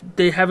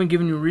 They haven't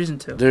given you a reason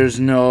to. There's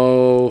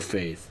no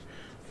faith.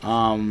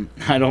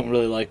 I don't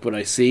really like what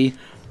I see.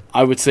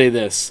 I would say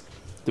this.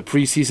 The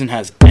preseason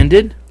has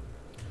ended.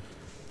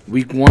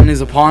 Week 1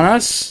 is upon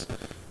us.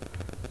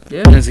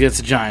 Yeah. And it's against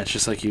the Giants,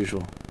 just like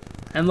usual.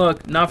 And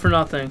look, not for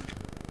nothing.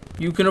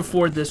 You can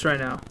afford this right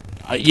now.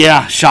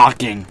 Yeah,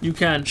 shocking. You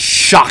can.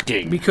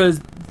 Shocking. Because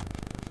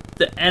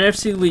the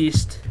NFC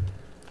least,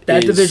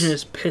 that division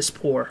is piss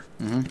poor.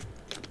 Mm-hmm.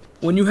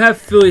 When you have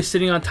Philly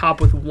sitting on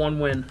top with 1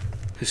 win,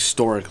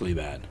 historically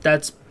bad.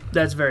 That's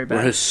very bad.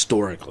 We're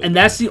historically and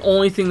bad. that's the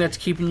only thing that's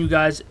keeping you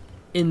guys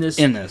in this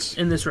race.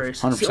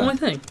 100%. It's the only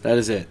thing. That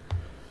is it.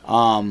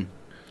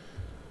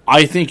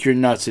 I think you're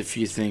nuts if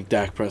you think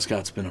Dak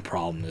Prescott's been a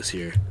problem this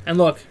year. And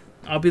look,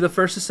 I'll be the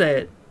first to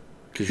say it.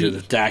 Because you're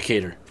the Dak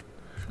hater.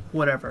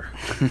 Whatever.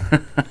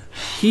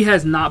 He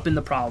has not been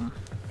the problem.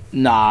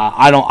 Nah,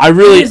 I don't. I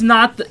really. He is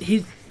not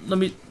the. Let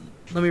me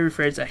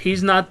rephrase that.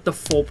 He's not the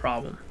full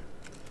problem.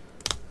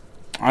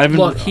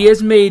 Look, he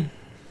has made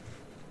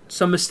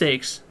some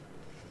mistakes.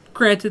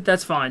 Granted,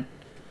 that's fine.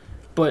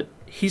 But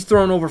he's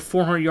thrown over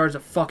 400 yards a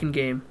fucking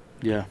game.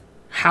 Yeah.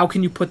 How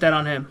can you put that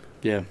on him?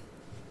 Yeah.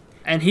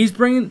 And he's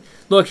bringing.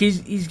 Look,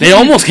 he's. They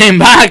almost came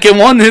back and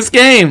won this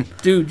game.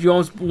 Dude, you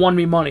almost won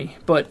me money,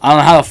 but I don't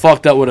know how the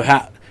fuck that would have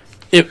happened.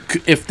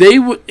 If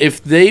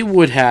they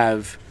would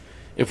have,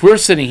 if we're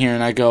sitting here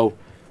and I go,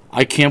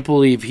 I can't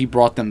believe he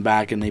brought them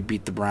back and they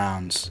beat the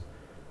Browns.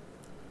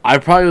 I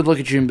probably would look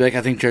at you and be like,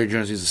 I think Jerry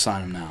Jones needs to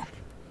sign him now,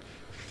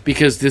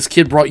 because this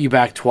kid brought you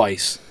back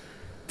twice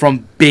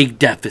from big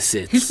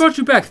deficits. He's brought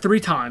you back 3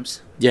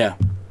 times. Yeah.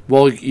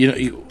 Well,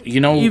 you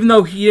know, even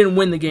though he didn't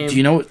win the game. Do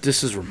you know what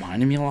this is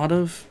reminding me a lot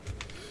of?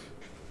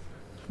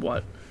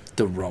 What?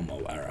 The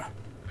Romo era.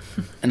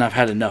 And I've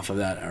had enough of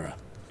that era.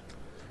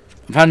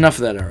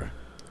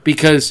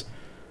 Because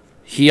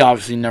he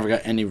obviously never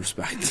got any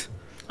respect.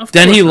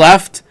 Then he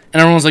left,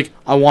 and everyone's like,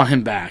 I want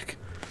him back.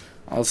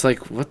 I was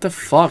like, what the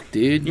fuck,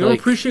 dude? You don't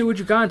appreciate what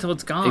you got until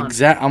it's gone.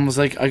 Exactly. I was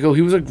like,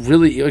 he was a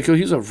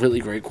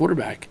really great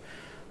quarterback.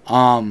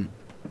 I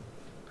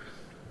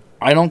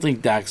don't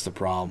think Dak's the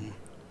problem.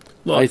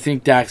 Look, I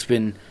think Dak's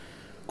been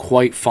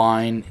quite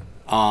fine.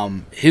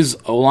 His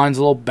O-line's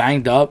a little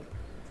banged up,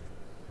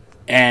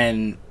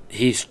 and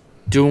he's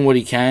doing what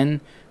he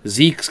can.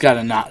 Zeke's got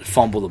to not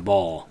fumble the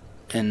ball,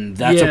 and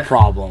that's a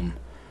problem.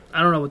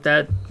 I don't know what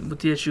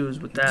the issue is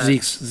with that.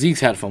 Zeke's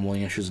had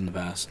fumbling issues in the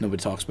past.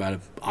 Nobody talks about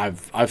it.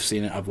 I've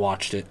seen it. I've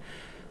watched it.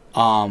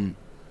 But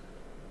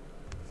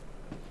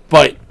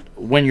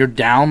when you're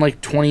down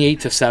like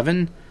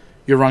 28-7,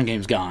 your run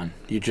game's gone.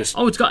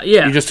 It's gone.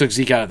 Yeah, you just took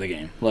Zeke out of the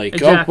game.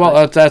 Exactly. Oh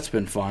well, that's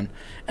been fun.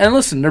 And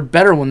listen, they're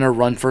better when they're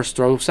run first,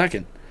 throw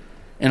second.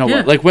 In a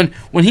way, like when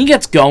he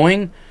gets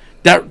going,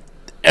 that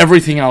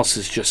everything else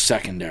is just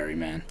secondary,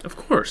 man. Of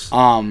course.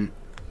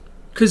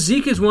 Because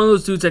Zeke is one of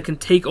those dudes that can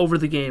take over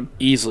the game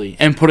easily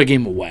and put a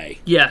game away.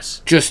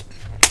 Yes. Just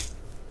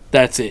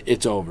that's it.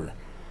 It's over.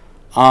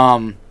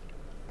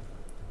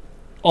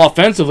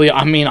 Offensively,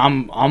 I mean,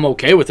 I'm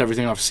okay with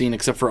everything I've seen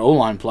except for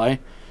O-line play,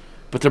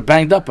 but they're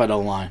banged up at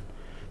O-line.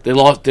 They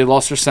lost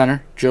their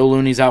center. Joe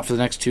Looney's out for the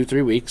next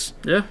 2-3 weeks.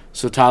 Yeah.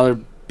 So Tyler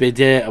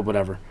Bidet or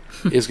whatever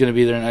is going to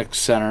be their next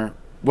center,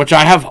 which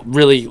I have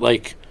really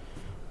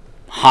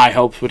high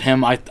hopes with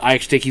him. I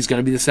actually think he's going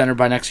to be the center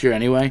by next year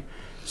anyway.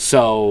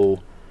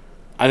 So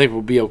I think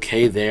we'll be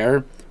okay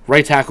there.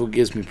 Right tackle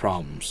gives me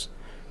problems.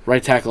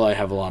 Right tackle I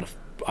have a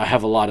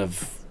lot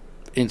of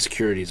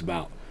insecurities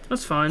about.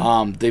 That's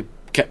fine. They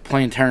kept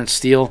playing Terrence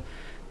Steele.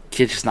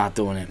 Kid's just not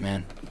doing it,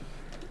 man.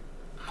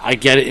 I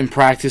get it in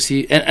practice.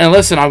 And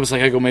listen, I was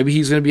like, maybe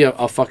he's gonna be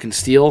a fucking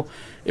steal.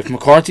 If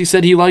McCarthy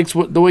said he likes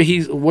what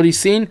he's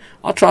seen,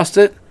 I'll trust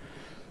it.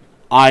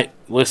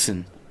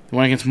 Listen. He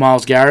went against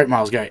Myles Garrett.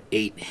 Myles Garrett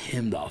ate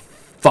him the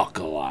fuck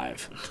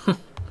alive.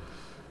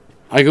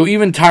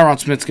 Even Tyron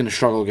Smith's going to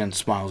struggle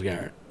against Myles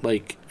Garrett.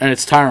 And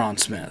it's Tyron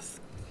Smith.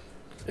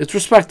 It's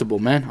respectable,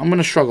 man. I'm going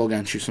to struggle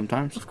against you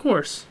sometimes. Of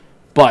course.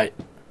 But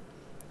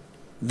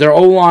their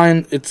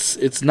O-line,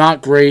 it's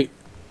not great.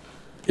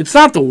 It's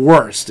not the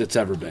worst it's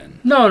ever been.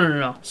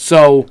 No.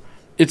 So,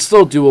 it's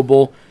still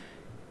doable.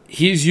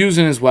 He's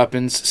using his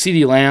weapons.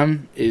 CeeDee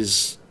Lamb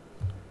is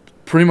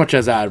pretty much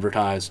as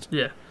advertised.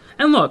 Yeah.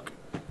 And look,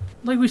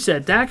 like we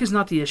said, Dak is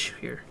not the issue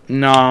here.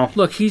 No.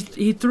 Look, he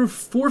threw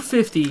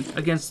 450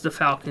 against the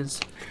Falcons,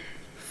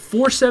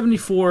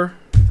 474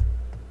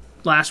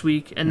 last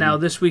week, and now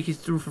this week he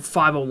threw for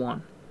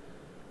 501.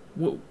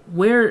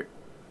 Where,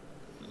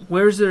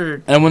 where's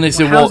their? And when they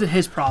say, how's it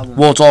his problem?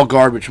 Well, it's all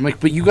garbage. I'm like,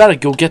 but you got to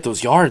go get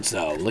those yards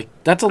though. Like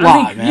that's a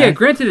lot, man. Yeah,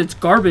 granted it's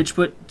garbage,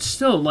 but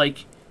still,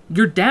 like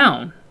you're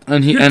down.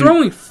 And you're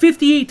throwing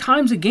 58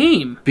 times a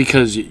game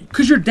because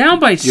you're down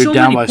by so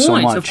many points. So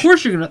much. Of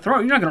course you're gonna throw.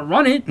 You're not gonna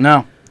run it.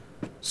 No.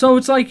 So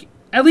it's like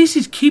at least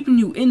he's keeping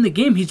you in the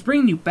game. He's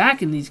bringing you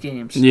back in these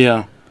games.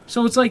 Yeah.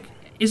 So it's like,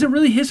 is it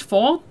really his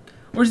fault,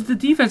 or is it the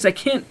defense that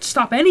can't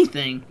stop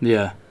anything?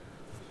 Yeah.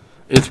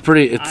 It's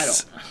pretty.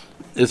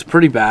 It's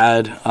pretty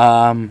bad.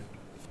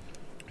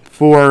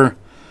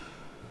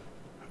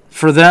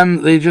 For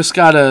them, they just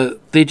kind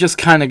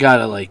of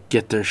gotta like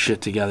get their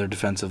shit together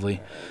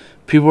defensively.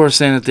 People are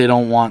saying that they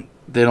don't want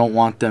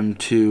them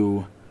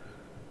to.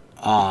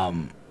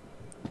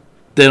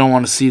 They don't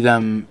want to see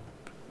them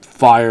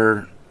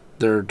fire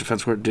their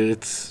defense coordinator.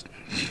 It's.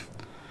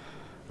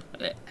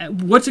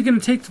 What's it going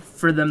to take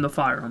for them to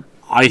fire him?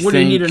 Would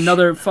they need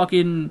another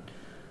fucking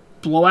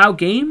blowout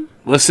game?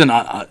 Listen,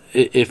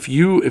 if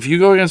you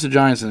go against the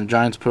Giants and the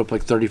Giants put up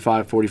like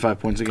 35, 45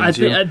 points against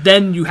you,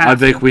 then you have. I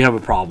think we have a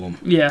problem.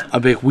 Yeah, I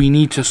think we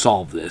need to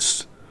solve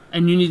this,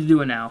 and you need to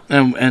do it now.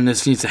 And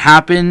this needs to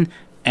happen,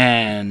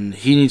 and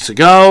he needs to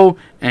go,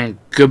 and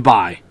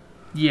goodbye.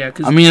 Yeah,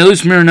 I mean, at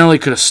least Marinelli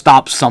could have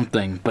stopped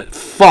something, but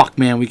fuck,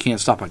 man, we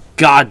can't stop a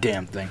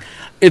goddamn thing.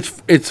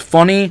 It's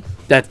funny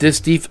that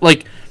this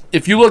like,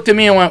 if you looked at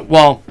me and went,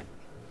 well,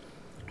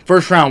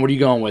 first round, what are you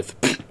going with?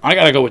 I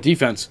gotta go with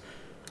defense.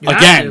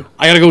 Again,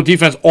 I gotta go with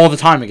defense all the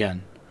time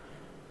again.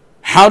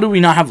 How do we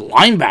not have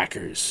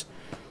linebackers?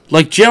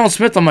 Like Jalen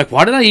Smith, I'm like,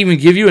 why did I even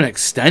give you an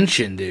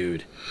extension,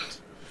 dude?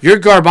 You're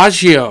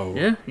Garbaggio.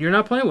 Yeah, you're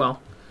not playing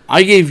well.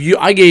 I gave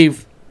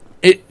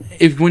it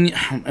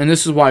and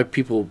this is why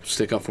people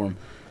stick up for him.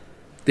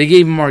 They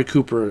gave Amari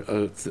Cooper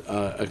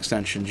a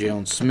extension.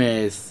 Jalen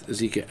Smith,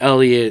 Ezekiel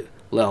Elliott,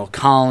 Lel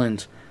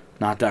Collins,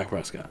 not Dak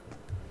Prescott.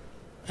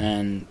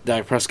 And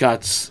Dak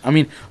Prescott's. I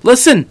mean,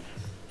 listen.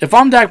 If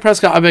I'm Dak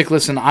Prescott, I'm like,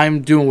 listen.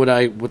 I'm doing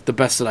with the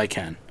best that I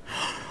can.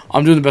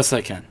 I'm doing the best that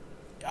I can.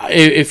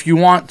 If you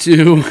want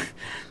to,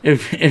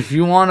 if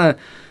you want to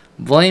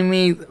blame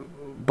me,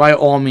 by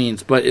all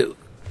means. But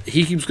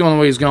he keeps going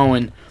the way he's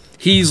going.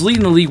 He's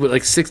leading the league with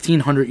like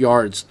 1,600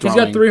 yards. He's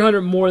got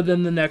 300 more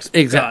than the next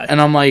guy. And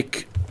I'm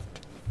like...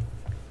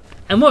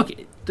 And look,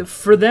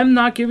 for them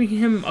not giving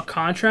him a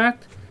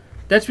contract,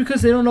 that's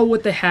because they don't know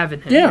what they have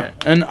in him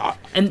yet.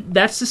 And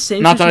that's the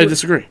same Not that I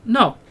disagree.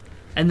 No.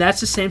 And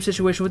that's the same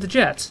situation with the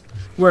Jets,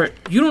 where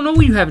you don't know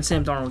what you have in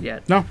Sam Darnold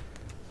yet. No.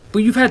 But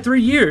you've had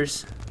 3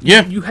 years.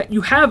 Yeah.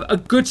 You have a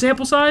good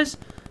sample size,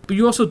 but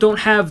you also don't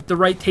have the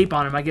right tape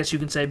on him, I guess you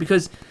can say,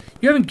 because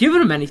you haven't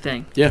given him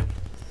anything. Yeah.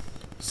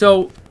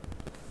 So...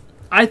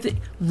 I think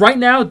right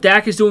now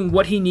Dak is doing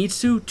what he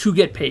needs to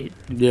get paid.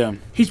 Yeah,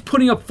 he's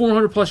putting up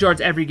 400 plus yards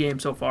every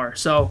game so far.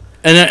 So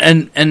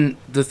and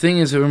the thing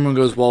is, everyone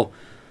goes, well,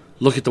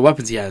 look at the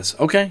weapons he has.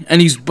 Okay, and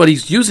he's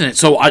using it.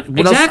 So what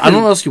else? I don't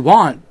know what else you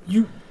want.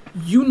 You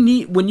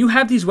need, when you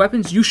have these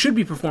weapons, you should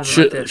be performing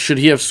like this. Should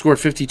he have scored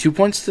 52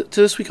 points to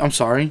this week? I'm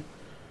sorry.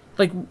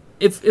 Like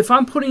if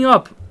I'm putting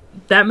up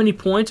that many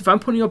points, if I'm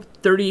putting up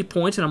 38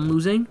 points and I'm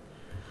losing.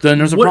 Then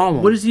there's a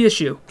problem. What is the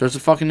issue? There's a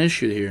fucking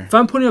issue here. If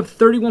I'm putting up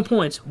 31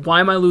 points, why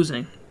am I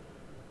losing?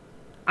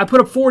 I put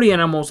up 40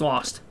 and I almost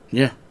lost.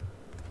 Yeah.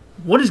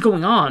 What is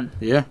going on?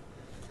 Yeah.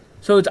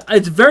 So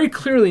it's very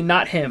clearly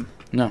not him.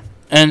 No.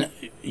 And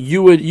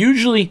you would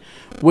usually,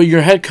 when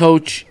your head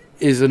coach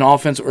is an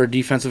offense or a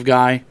defensive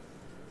guy,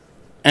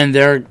 and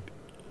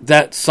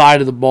that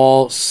side of the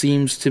ball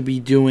seems to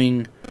be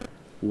doing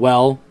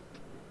well,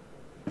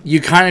 you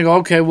kind of go,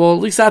 okay, well,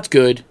 at least that's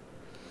good.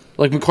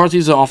 Like,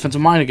 McCarthy's an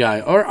offensive-minded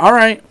guy. All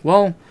right,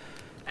 well,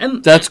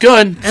 and that's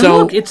good. And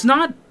so look, it's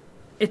not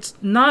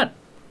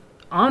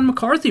on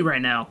McCarthy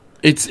right now.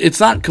 It's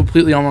not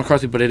completely on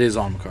McCarthy, but it is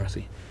on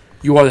McCarthy.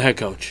 You are the head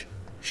coach.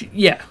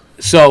 Yeah.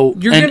 So,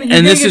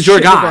 and this is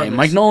your guy.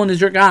 Mike Nolan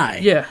is your guy.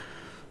 Yeah.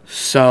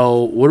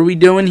 So, what are we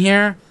doing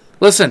here?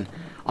 Listen,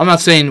 I'm not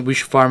saying we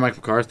should fire Mike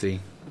McCarthy.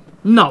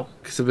 No.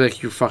 Because I'd be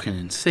like, you're fucking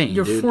insane,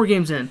 You're dude. 4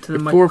 games in to the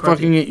Mike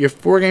McCarthy. You're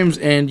 4 games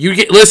in.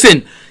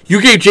 Listen,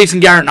 you gave Jason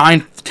Garrett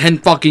 10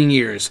 fucking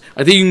years.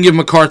 I think you can give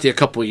McCarthy a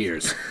couple of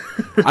years.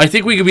 I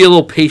think we could be a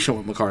little patient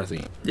with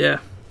McCarthy. Yeah.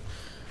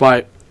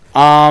 But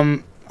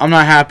I'm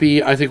not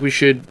happy. I think we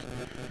should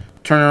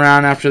turn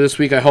around after this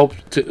week. I hope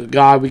to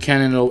God we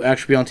can, and it'll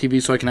actually be on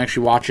TV so I can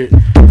actually watch it.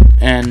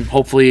 And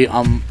hopefully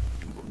I'm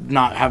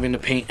not having to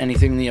paint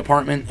anything in the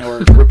apartment or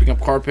ripping up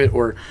carpet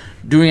or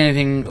doing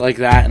anything like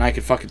that, and I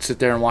could fucking sit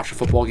there and watch a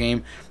football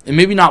game and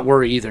maybe not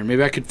worry either.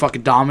 Maybe I could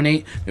fucking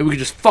dominate. Maybe we could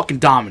just fucking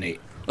dominate.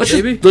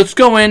 Let's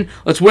go in.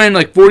 Let's win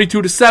like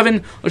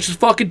 42-7. Let's just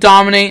fucking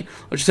dominate.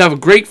 Let's just have a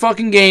great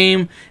fucking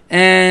game,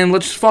 and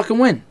let's just fucking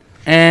win.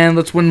 And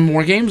let's win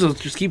more games. Let's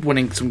just keep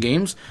winning some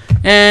games,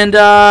 and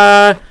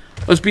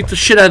let's beat the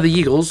shit out of the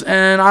Eagles.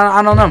 And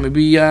I don't know.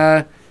 Maybe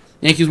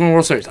Yankees win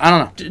World Series. I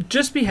don't know.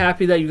 Just be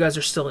happy that you guys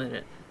are still in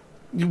it.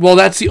 Well,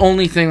 that's the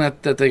only thing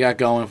that they got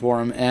going for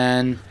them.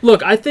 And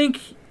look, I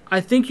think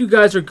you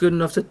guys are good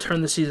enough to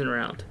turn the season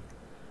around.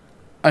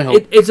 I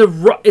hope it's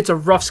a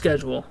rough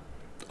schedule.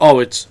 Oh,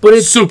 it's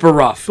super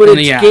rough. But in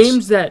it's the ass.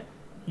 games that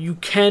you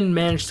can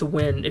manage to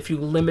win if you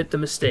limit the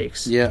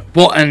mistakes. Yeah.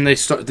 Well, and they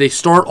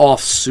start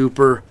off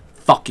super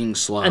fucking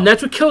slow. And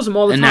that's what kills them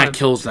all the time. And that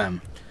kills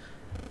them.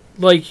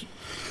 Like,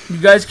 you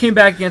guys came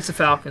back against the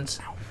Falcons.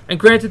 And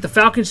granted, the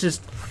Falcons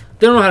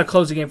they don't know how to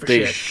close the game for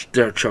shit.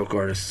 They're choke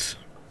artists.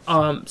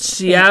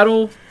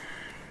 Seattle,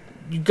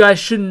 you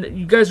guys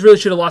really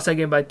should have lost that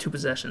game by 2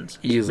 possessions.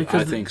 Easily,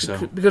 I think so.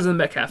 Because of the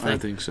Metcalf thing. I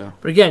think so.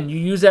 But again, you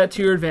use that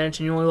to your advantage,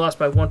 and you only lost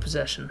by 1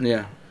 possession.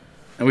 Yeah.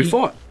 And we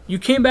fought. You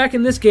came back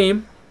in this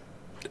game.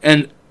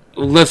 And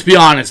let's be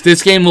honest,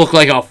 this game looked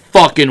like a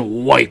fucking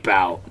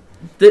wipeout.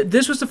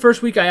 This was the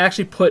first week I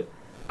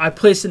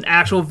placed an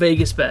actual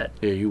Vegas bet.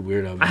 Yeah, you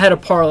weirdo. I had a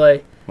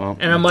parlay. Well,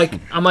 and I'm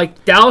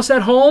like Dallas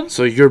at home.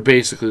 So you're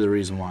basically the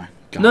reason why.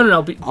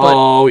 No. But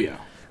oh yeah.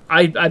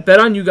 I bet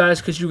on you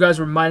guys because you guys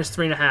were minus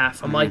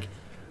 3.5. I'm like,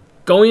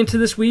 going into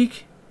this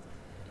week,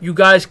 you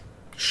guys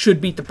should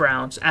beat the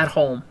Browns at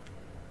home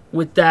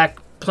with Dak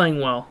playing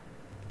well.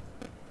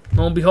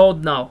 Lo and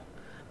behold, no.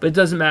 But it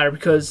doesn't matter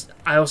because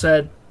I also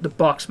had the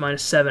Bucks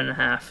minus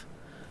 7.5,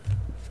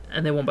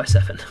 and they won by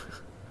 7.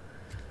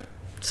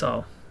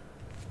 So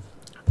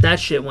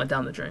that shit went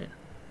down the drain.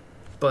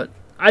 But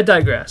I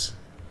digress.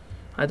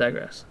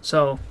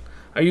 So,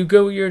 are you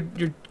good with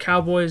your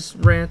Cowboys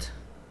rant?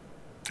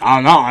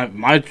 I don't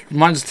know.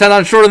 Mine's 10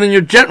 times shorter than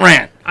your Jet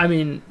rant. I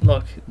mean,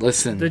 look.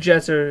 Listen. The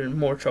Jets are in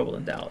more trouble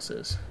than Dallas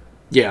is.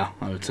 Yeah,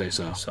 I would say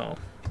so.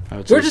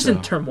 We're just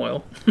in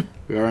turmoil.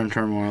 We are in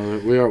turmoil.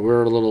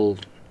 We're a little...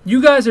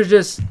 You guys are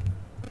just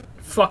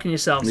fucking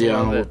yourselves a little bit. Yeah,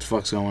 I don't know what the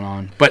fuck's going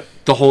on. But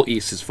the whole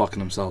East is fucking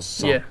themselves.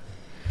 So. Yeah.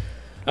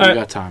 We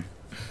got time.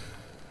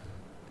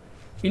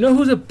 You know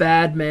who's a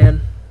bad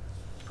man?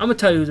 I'm going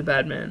to tell you who's a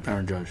bad man.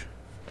 Aaron Judge.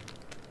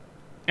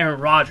 Aaron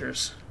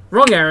Rodgers.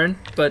 Wrong Aaron,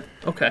 but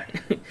okay.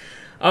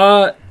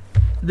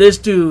 This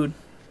dude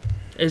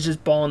is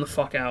just balling the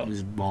fuck out.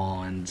 He's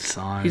balling,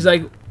 son. He's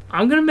like,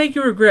 I'm going to make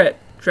you regret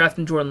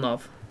drafting Jordan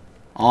Love.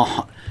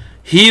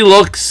 He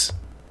looks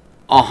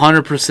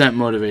 100%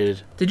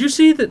 motivated. Did you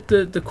see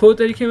the quote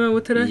that he came out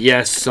with today?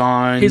 Yes,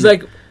 son. He's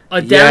like,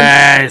 a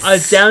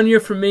down year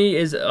for me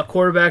is a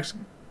quarterback's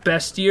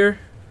best year.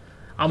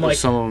 I'm like,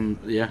 some of them,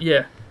 yeah.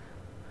 Yeah.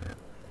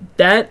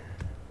 That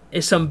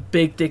is some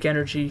big dick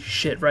energy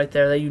shit right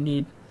there that you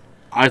need.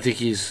 I think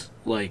he's,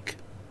 like,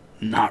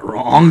 not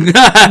wrong.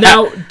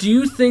 Now, do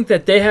you think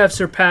that they have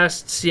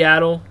surpassed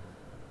Seattle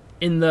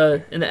in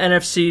the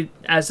NFC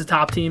as the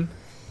top team?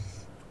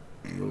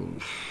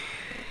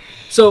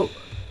 So,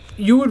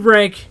 you would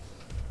rank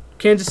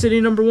Kansas City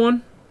number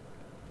 1?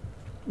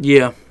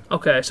 Yeah.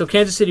 Okay, so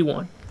Kansas City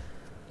 1.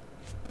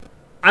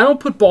 I don't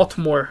put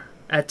Baltimore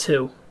at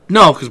 2.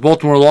 No, because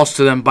Baltimore lost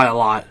to them by a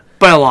lot.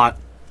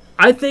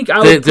 I think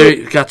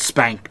they got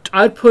spanked.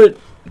 I'd put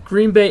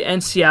Green Bay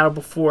and Seattle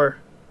before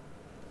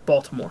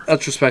Baltimore.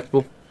 That's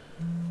respectable.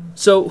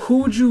 So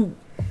who do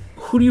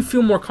you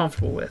feel more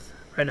comfortable with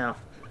right now?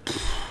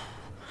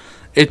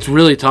 It's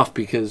really tough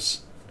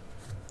because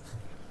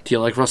do you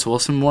like Russell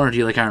Wilson more or do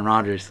you like Aaron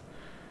Rodgers?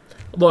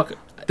 Look,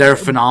 they're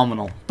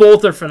phenomenal.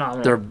 Both are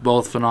phenomenal. They're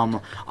both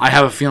phenomenal. I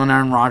have a feeling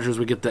Aaron Rodgers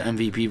would get the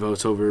MVP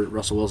votes over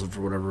Russell Wilson for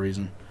whatever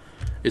reason.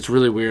 It's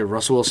really weird.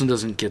 Russell Wilson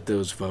doesn't get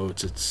those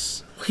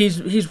votes.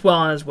 He's well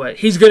on his way.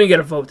 He's going to get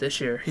a vote this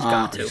year. He's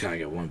got to. He's got to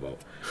get one vote.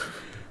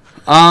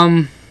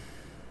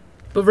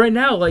 But right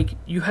now, like,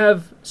 you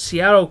have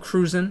Seattle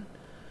cruising,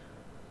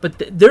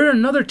 but they're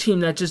another team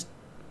that just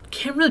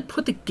can't really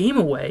put the game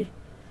away.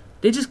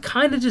 They just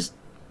kind of just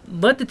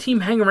let the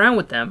team hang around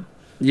with them.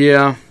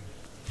 Yeah.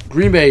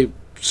 Green Bay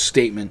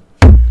statement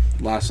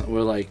last night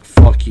were like,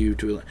 fuck you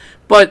to Atlanta.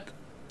 But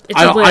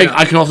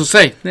I can also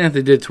say,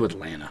 they did to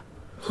Atlanta.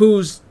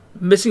 Who's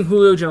missing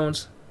Julio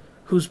Jones,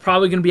 who's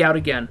probably going to be out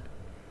again.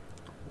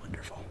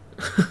 Wonderful.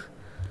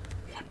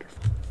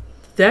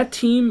 That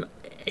team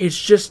is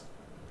just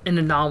an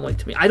anomaly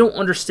to me. I don't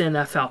understand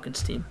that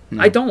Falcons team.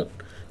 No. I don't.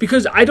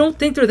 Because I don't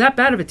think they're that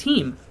bad of a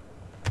team.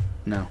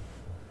 No.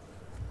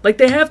 Like,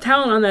 they have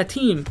talent on that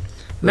team.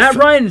 Matt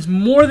Ryan is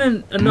more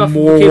than enough.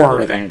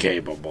 More than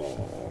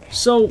capable.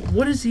 So,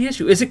 what is the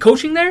issue? Is it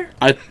coaching there?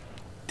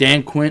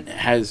 Dan Quinn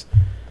has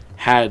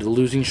had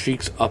losing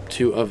streaks up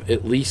to of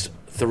at least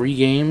 3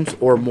 games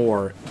or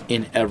more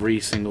in every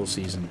single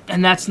season.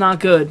 And that's not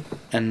good.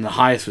 And the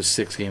highest was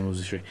 6-game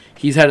losing streak.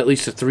 He's had at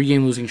least a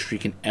 3-game losing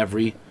streak in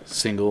every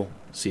single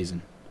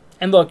season.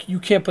 And look, you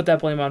can't put that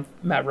blame on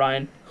Matt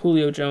Ryan,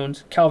 Julio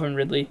Jones, Calvin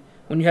Ridley,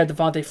 when you had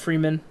Devontae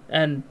Freeman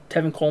and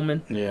Tevin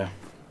Coleman. Yeah.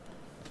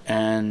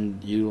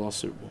 And you lost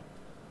Super Bowl.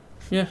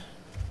 Yeah.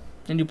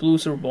 And you blew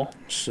Super Bowl.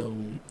 So,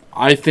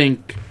 I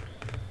think...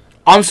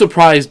 I'm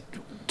surprised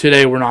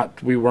today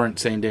we weren't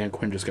saying Dan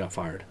Quinn just got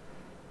fired.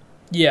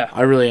 Yeah.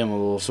 I really am a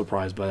little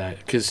surprised by that.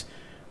 Because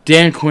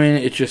Dan Quinn,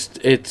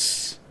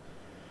 it's...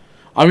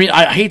 I mean,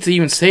 I hate to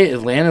even say it.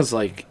 Atlanta's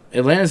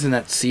in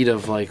that seat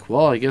of like,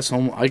 well, I guess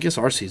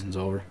our season's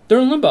over. They're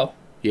in limbo.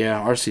 Yeah,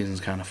 our season's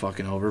kind of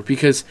fucking over.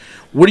 Because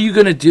what are you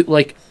going to do?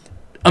 Like,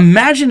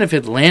 imagine if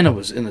Atlanta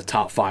was in the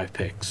top 5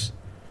 picks.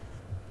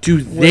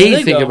 Do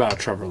they think about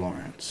Trevor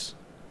Lawrence?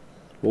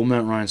 Well,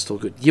 Matt Ryan's still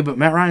good. Yeah, but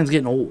Matt Ryan's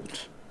getting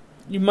old.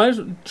 You might as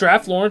well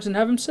draft Lawrence and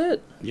have him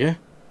sit. Yeah.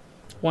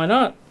 Why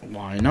not?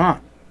 Why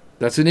not?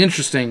 That's an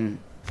interesting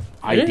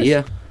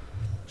idea.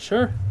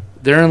 Sure.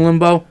 They're in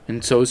limbo,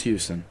 and so is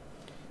Houston.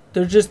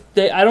 They're just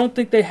I don't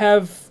think they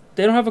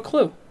don't have a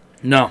clue.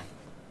 No.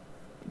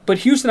 But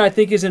Houston, I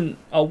think, is in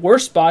a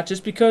worse spot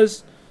just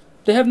because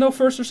they have no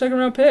first or second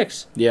round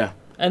picks, Yeah.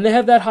 and they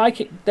have that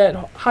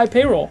high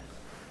payroll.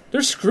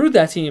 They're screwed,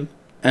 that team.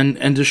 And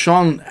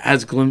Deshaun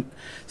has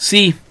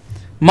See,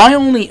 my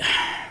only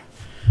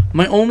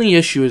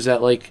issue is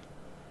that, like,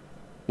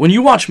 when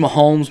you watch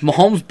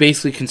Mahomes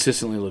basically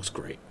consistently looks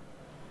great.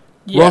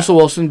 Yeah. Russell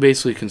Wilson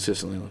basically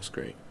consistently looks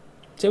great.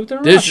 Same with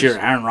Aaron This Rodgers. year,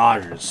 Aaron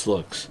Rodgers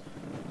looks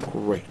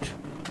great.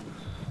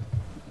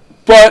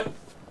 But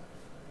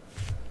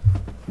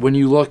when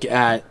you look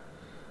at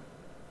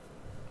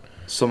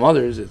some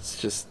others, it's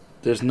just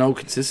there's no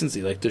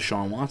consistency, like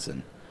Deshaun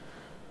Watson,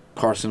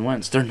 Carson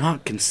Wentz. They're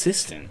not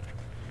consistent.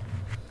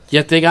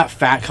 Yet they got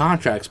fat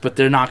contracts, but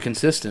they're not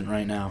consistent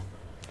right now.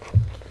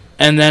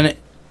 And then,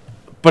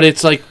 but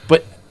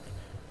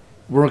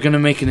we're going to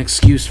make an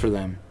excuse for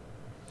them.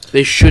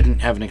 They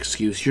shouldn't have an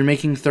excuse. You're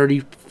making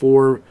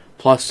 $34+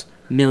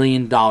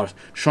 million.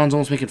 Sean's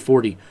almost making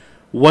 40.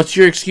 What's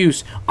your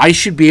excuse? I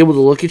should be able to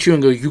look at you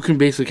and go, you can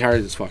basically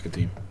carry this fucking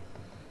team.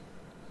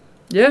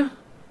 Yeah,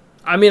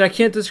 I mean, I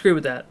can't disagree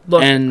with that.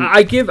 Look, And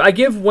I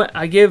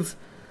give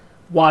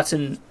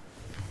Watson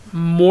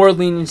more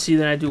leniency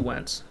than I do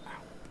Wentz.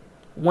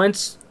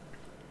 Wentz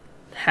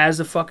has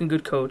a fucking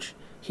good coach.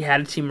 He had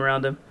a team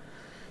around him.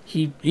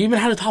 He even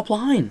had a top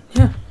line.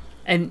 Yeah,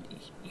 and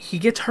he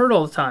gets hurt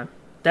all the time.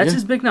 That's Yeah.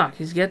 his big knock.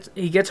 He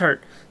gets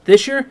hurt.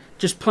 This year,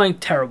 just playing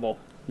terrible.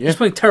 Yeah. Just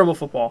playing terrible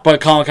football. But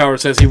Colin Cowherd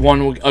says he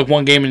won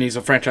one game and he's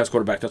a franchise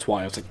quarterback. That's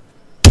why I was like,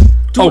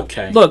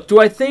 okay. Look, do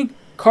I think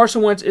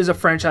Carson Wentz is a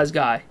franchise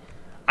guy?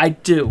 I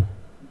do.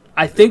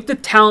 I think the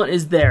talent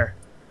is there,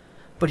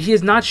 but he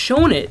has not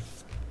shown it.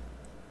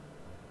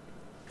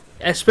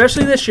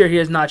 Especially this year, he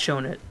has not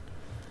shown it.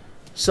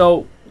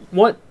 So,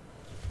 what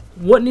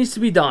needs to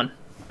be done?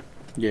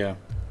 Yeah.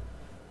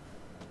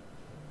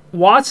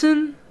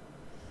 Watson,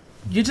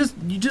 you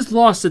just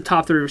lost the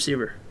top 3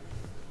 receiver.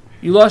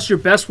 You lost your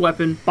best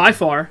weapon by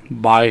far.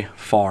 By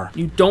far.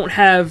 You don't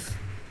have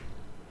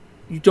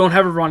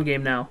a run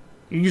game now.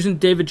 You're using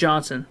David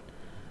Johnson,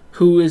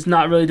 who is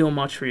not really doing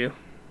much for you.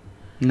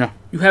 No.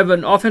 You have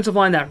an offensive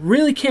line that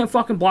really can't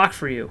fucking block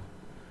for you.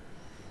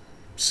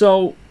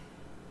 So,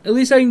 at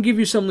least I can give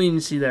you some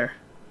leniency there.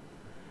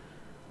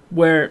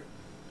 Where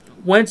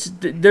Wentz,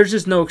 there's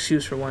just no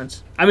excuse for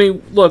Wentz. I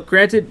mean, look,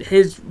 granted,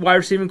 his wide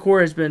receiving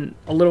core has been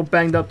a little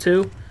banged up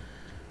too.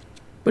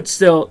 But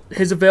still,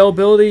 his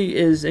availability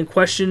is in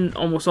question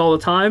almost all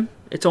the time.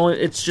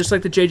 It's just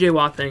like the J.J.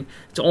 Watt thing.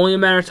 It's only a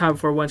matter of time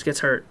before Wentz gets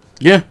hurt.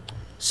 Yeah.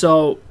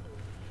 So,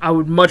 I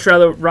would much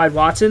rather ride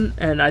Watson,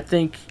 and I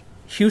think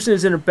Houston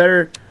is in a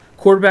better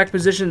quarterback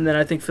position than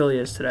I think Philly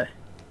is today.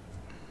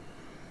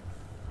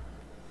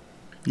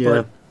 Yeah.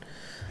 But,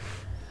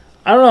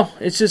 I don't know.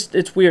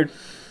 It's weird.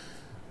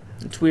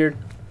 It's weird.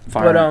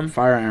 Fire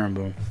Aaron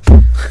Boone.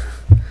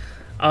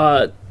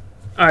 All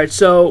right,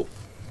 so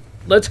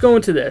let's go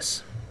into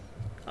this.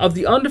 Of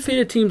the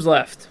undefeated teams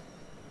left,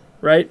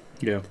 right?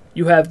 Yeah.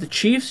 You have the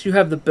Chiefs, you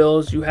have the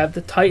Bills, you have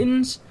the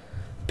Titans,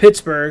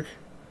 Pittsburgh,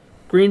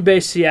 Green Bay,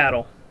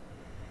 Seattle.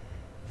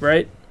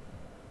 Right?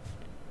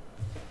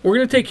 We're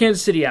going to take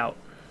Kansas City out.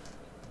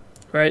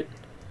 Right?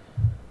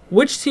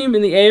 Which team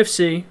in the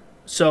AFC,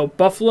 so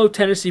Buffalo,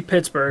 Tennessee,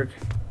 Pittsburgh,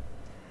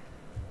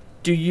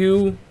 do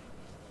you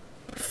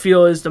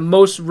feel is the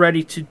most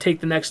ready to take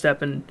the next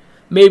step and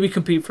maybe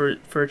compete for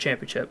a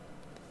championship?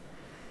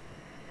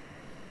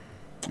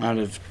 Out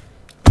of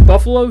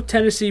Buffalo,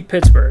 Tennessee,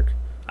 Pittsburgh.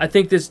 I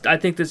think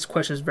this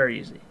question is very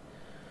easy.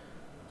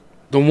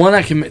 the one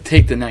that can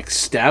take the next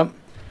step,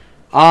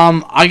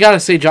 I gotta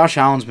say Josh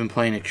Allen's been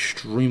playing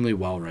extremely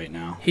well right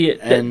now.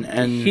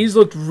 He's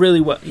looked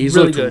really well. He's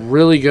really looked good.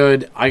 really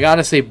good. I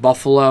gotta say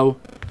Buffalo.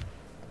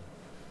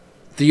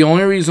 The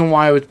only reason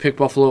why I would pick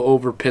Buffalo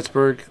over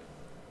Pittsburgh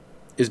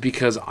is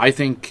because I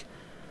think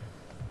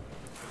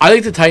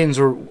the Titans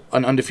are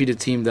an undefeated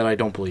team that I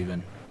don't believe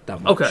in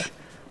that much.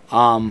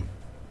 Okay.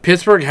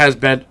 Pittsburgh has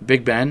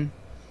Big Ben.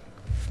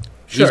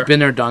 Sure. He's been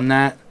there, done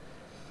that.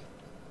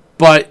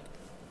 But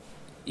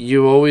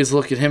you always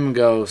look at him and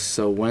go,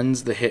 so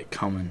when's the hit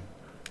coming?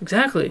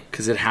 Exactly.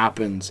 Because it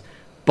happens.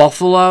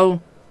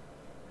 Buffalo,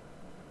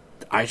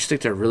 I just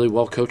think they're a really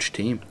well-coached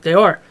team. They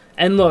are.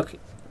 And look,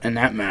 And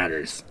that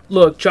matters.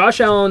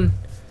 Josh Allen,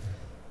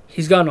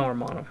 he's got an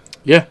arm on him.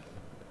 Yeah.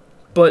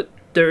 But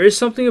there is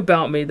something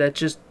about me that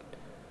just,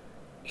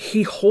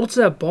 he holds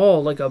that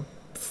ball like a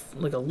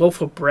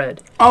loaf of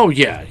bread. Oh,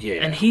 yeah.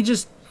 And he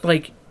just,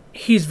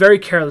 he's very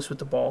careless with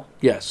the ball.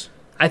 Yes.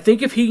 I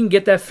think if he can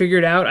get that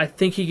figured out, I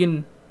think he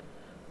can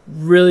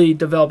really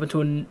develop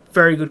into a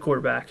very good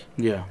quarterback.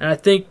 Yeah. And I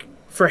think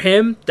for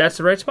him, that's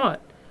the right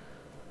spot.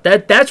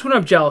 That's what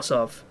I'm jealous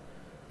of.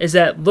 Is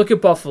that, look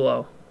at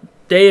Buffalo.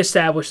 They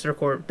established their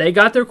quarterback. They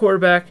got their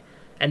quarterback,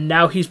 and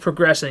now he's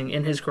progressing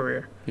in his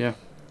career. Yeah.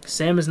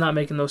 Sam is not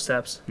making those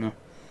steps. No.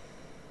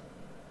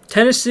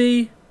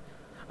 Tennessee,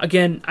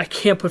 again, I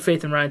can't put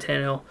faith in Ryan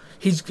Tannehill.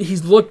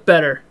 He's looked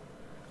better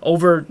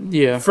over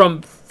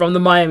from the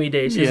Miami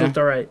days. He's looked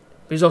all right.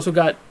 But he's also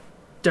got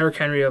Derrick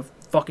Henry, a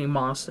fucking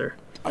monster.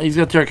 He's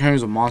got Derrick Henry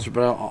as a monster,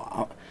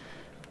 but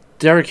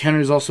Derrick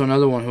Henry is also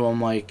another one who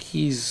I'm like,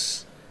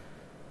 he's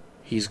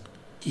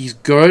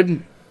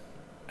good.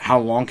 How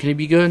long can he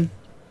be good?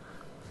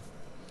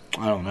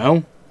 I don't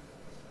know.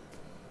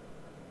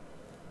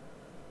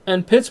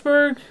 And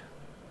Pittsburgh,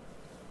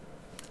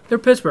 they're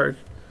Pittsburgh.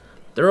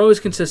 They're always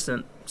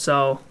consistent.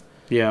 So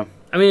yeah,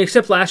 I mean,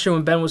 except last year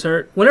when Ben was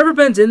hurt. Whenever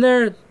Ben's in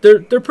there, they're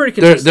pretty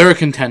consistent. They're a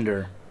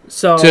contender.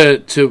 So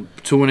to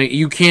win it,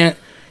 you can't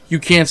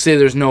say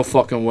there's no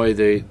fucking way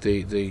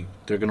they're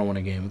gonna win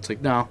a game. It's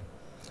like no.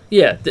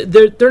 Yeah,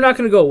 they're not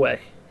gonna go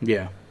away.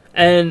 Yeah.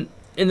 And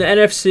in the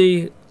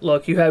NFC,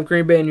 look, you have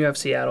Green Bay and you have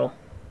Seattle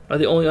are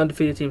the only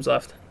undefeated teams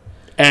left.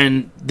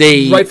 And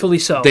they rightfully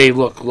so. They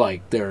look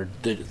like they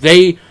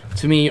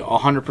to me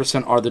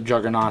 100% are the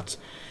juggernauts.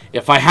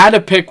 If I had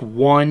to pick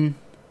one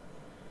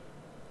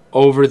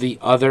over the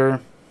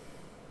other,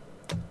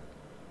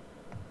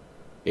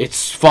 it's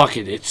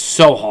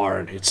so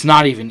hard. It's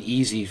not even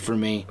easy for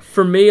me.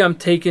 For me, I'm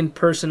taking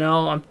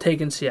personnel. I'm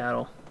taking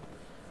Seattle.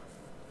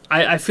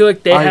 I feel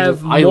like they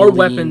have more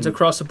weapons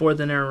across the board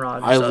than Aaron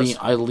Rodgers does.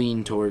 I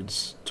lean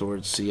towards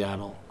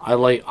Seattle.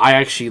 I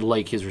actually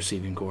like his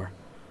receiving core.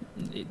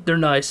 They're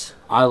nice.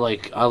 I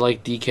like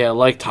DK. I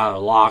like Tyler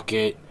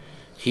Lockett.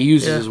 He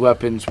uses his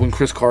weapons when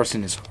Chris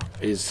Carson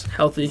is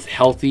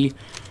healthy.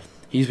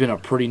 He's been a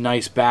pretty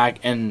nice back,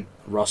 and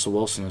Russell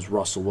Wilson is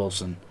Russell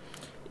Wilson.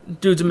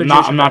 Dude's a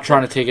magician. I'm not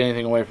trying to take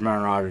anything away from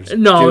Aaron Rodgers.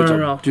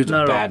 No. Dude's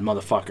a bad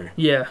motherfucker.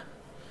 Yeah.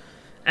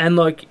 And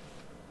look,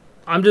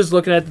 I'm just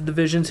looking at the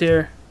divisions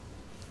here.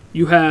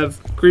 You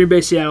have Green Bay,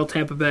 Seattle,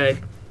 Tampa Bay,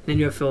 then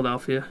you have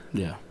Philadelphia.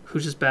 Yeah.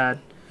 Who's just bad.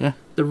 Yeah.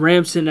 The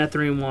Rams sitting at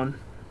 3-1,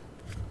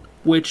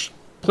 which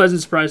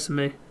pleasant surprise to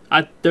me.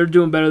 They're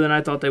doing better than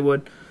I thought they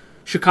would.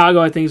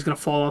 Chicago, I think, is going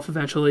to fall off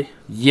eventually.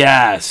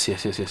 Yes.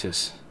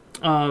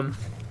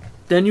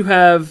 Then you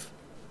have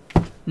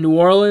New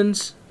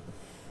Orleans,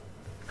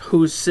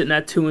 who's sitting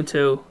at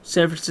 2-2.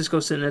 San Francisco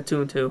sitting at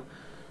 2-2.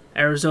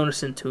 Arizona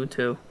sitting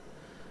 2-2.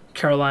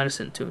 Carolina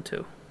sitting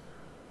 2-2.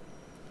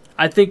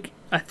 I think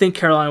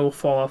Carolina will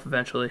fall off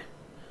eventually.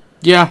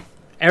 Yeah.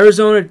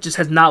 Arizona just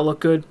has not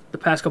looked good the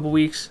past couple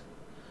weeks.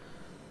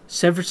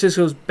 San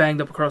Francisco's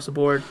banged up across the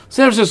board.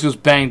 San Francisco's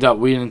banged up.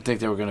 We didn't think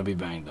they were going to be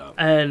banged up.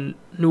 And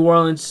New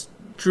Orleans,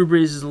 Drew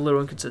Brees is a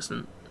little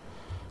inconsistent.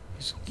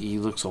 He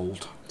looks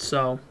old.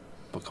 So,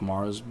 but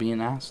Kamara's being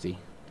nasty.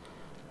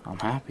 I'm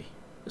happy.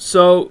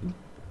 So,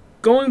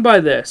 going by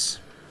this,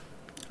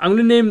 I'm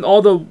going to name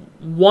all the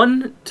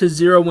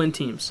 1-0 win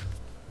teams.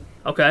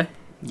 Okay?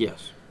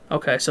 Yes.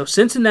 Okay, so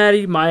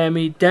Cincinnati,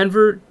 Miami,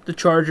 Denver, the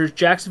Chargers,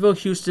 Jacksonville,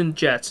 Houston,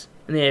 Jets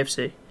in the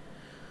AFC.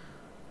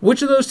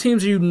 Which of those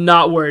teams are you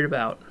not worried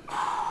about?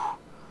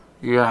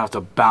 You're going to have to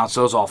bounce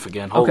those off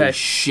again. Holy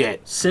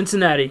shit.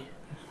 Cincinnati.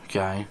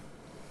 Okay.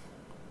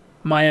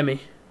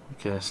 Miami.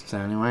 Okay,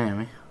 Cincinnati,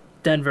 Miami.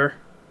 Denver.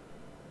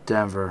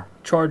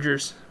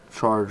 Chargers.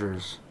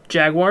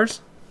 Jaguars.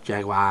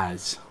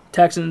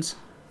 Texans.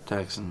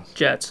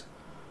 Jets.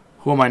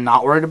 Who am I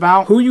not worried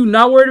about? Who are you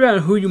not worried about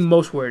and who are you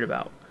most worried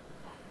about?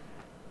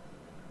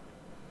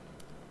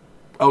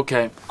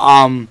 Okay.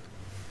 I'm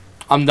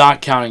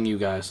not counting you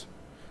guys.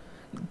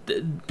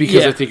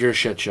 Because I think you're a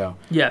shit show.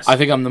 Yes. I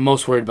think I'm the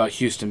most worried about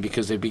Houston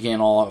because they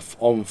began all off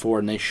 0-4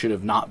 and they should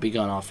have not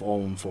begun off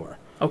 0-4.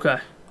 Okay.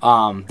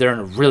 They're in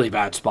a really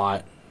bad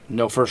spot.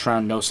 No first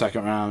round, no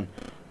second round.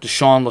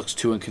 Deshaun looks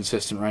too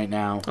inconsistent right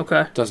now.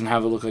 Okay. Doesn't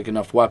have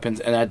enough weapons.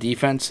 And that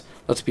defense,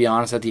 let's be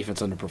honest, that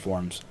defense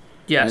underperforms.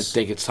 Yes. And I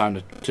think it's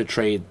time to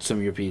trade some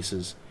of your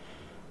pieces.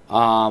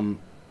 The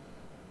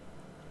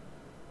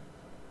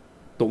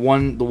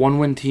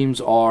one-win teams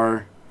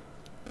are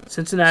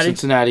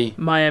Cincinnati,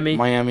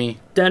 Miami,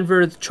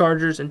 Denver, the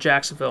Chargers, and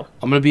Jacksonville.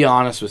 I'm going to be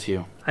honest with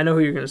you. I know who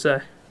you're going to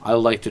say. I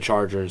like the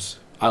Chargers.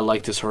 I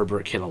like this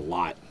Herbert kid a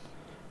lot.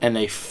 And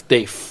they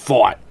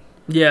fought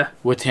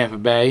with Tampa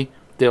Bay.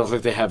 They look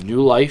like they have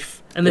new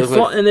life. And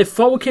they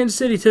fought with Kansas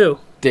City too.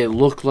 They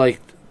look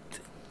like,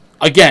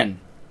 again,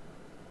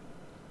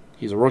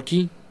 he's a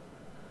rookie,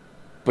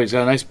 but he's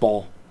got a nice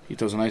ball. He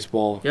throws a nice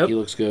ball. Yep. He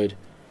looks good.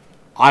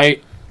 I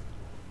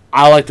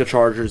like the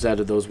Chargers out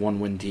of those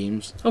one-win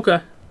teams.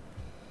 Okay.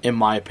 In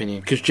my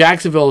opinion. Because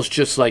Jacksonville is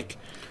just like,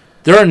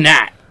 they're a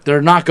gnat.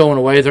 They're not going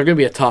away. They're going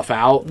to be a tough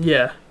out.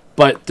 Yeah.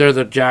 But they're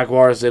the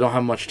Jaguars. They don't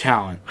have much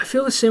talent. I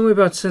feel the same way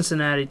about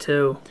Cincinnati,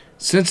 too.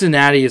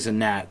 Cincinnati is a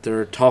gnat.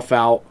 They're a tough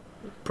out.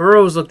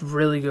 Burrows looked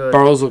really good.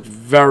 Burrows looked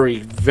very,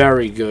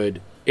 very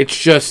good. It's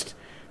just,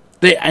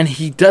 and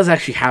he does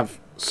actually have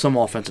some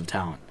offensive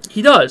talent.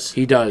 He does.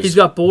 He does. He's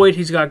got Boyd.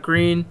 He's got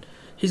Green.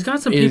 He's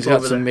got some people He's got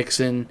over some there.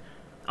 Mixon.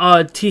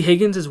 T.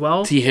 Higgins as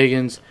well.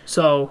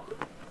 So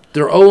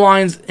their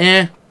O-line's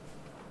Their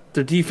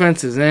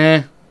defense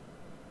is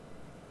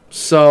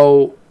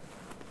So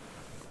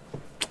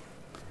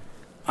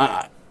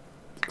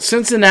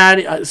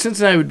Cincinnati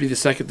would be the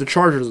second. The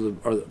Chargers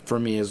are for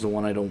me is the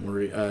one I don't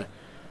worry. I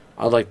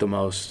like the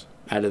most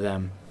out of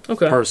them.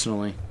 Okay.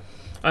 Personally.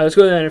 All right, let's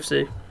go to the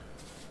NFC.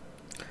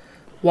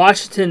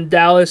 Washington,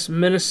 Dallas,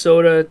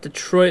 Minnesota,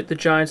 Detroit, the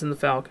Giants, and the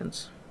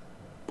Falcons.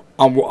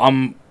 I'll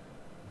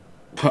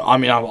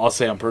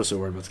say I'm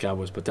personally worried about the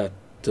Cowboys, but that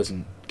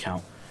doesn't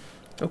count.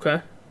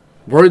 Okay.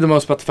 Worried the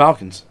most about the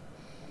Falcons.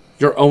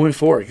 You're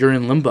 0-4. You're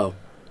in limbo.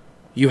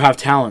 You have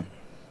talent.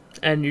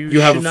 And you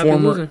have should a not be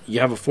former losing.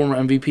 you have a former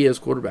MVP as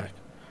quarterback.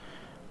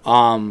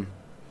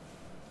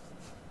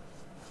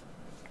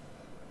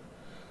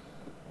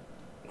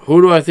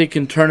 Who do I think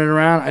can turn it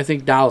around? I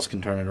think Dallas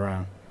can turn it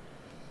around.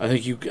 I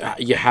think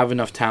you have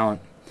enough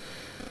talent.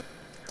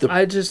 The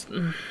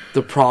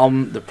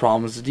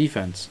problem is the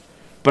defense.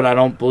 But I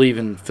don't believe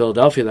in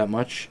Philadelphia that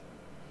much.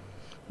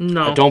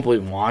 No. I don't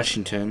believe in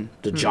Washington.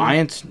 The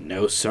Giants,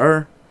 no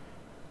sir.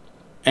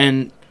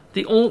 And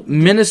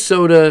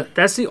Minnesota.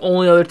 That's the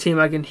only other team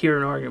I can hear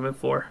an argument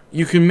for.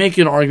 You can make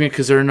an argument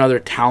because they're another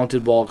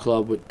talented ball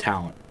club with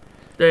talent.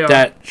 They are.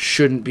 That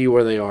shouldn't be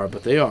where they are,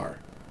 but they are.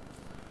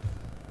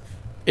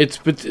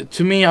 But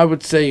to me, I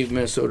would say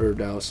Minnesota or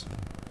Dallas.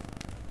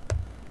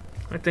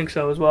 I think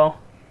so as well.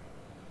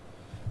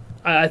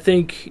 I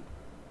think.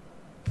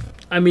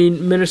 I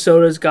mean,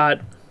 Minnesota's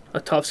got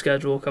a tough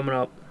schedule coming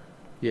up.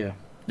 Yeah.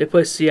 They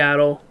play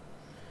Seattle.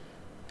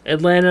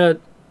 Atlanta,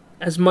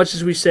 as much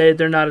as we say,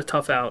 they're not a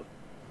tough out.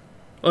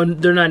 Oh,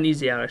 they're not an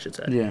easy out, I should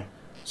say. Yeah.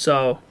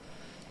 So,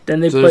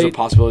 then they there's a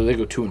possibility they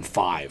go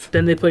 2-5.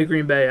 Then they play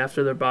Green Bay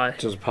after their bye.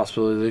 There's a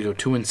possibility they go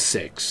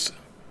 2-6.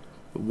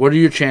 What are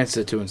your chances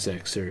at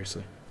 2-6?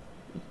 Seriously.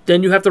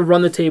 Then you have to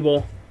run the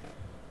table,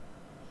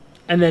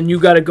 and then you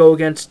got to go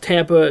against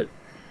Tampa,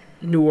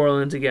 New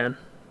Orleans again.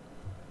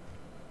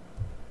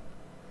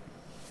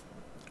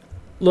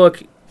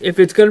 Look, if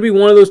it's going to be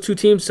one of those two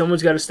teams,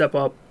 someone's got to step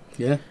up.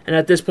 Yeah. And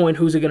at this point,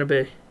 who's it going to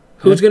be?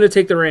 Who's going to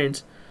take the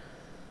reins?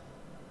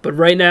 But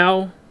right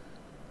now,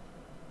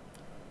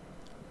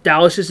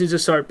 Dallas just needs to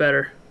start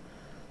better.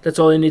 That's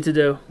all they need to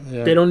do.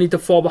 Yeah. They don't need to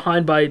fall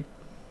behind by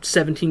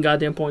 17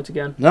 goddamn points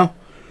again. No.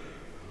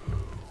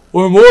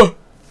 Or more.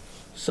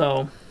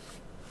 So,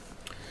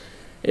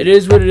 it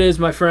is what it is,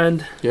 my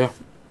friend. Yeah.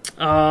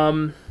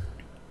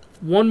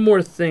 One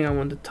more thing I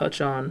wanted to touch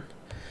on.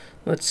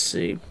 Let's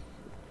see.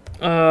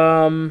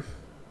 The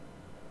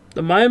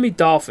Miami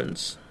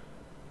Dolphins.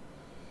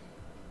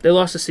 They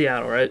lost to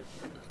Seattle, right?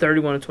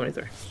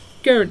 31-23.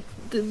 Garrett,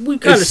 we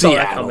kind of saw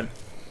that coming.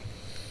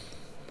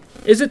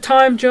 Is it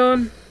time,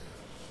 John?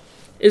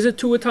 Is it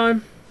Tua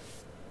time?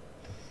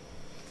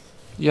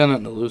 You got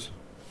nothing to lose.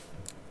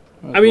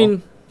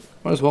 Might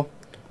as well.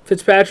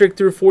 Fitzpatrick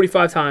threw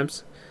 45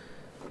 times.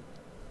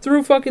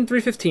 Threw fucking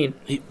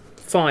 315.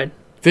 Fine.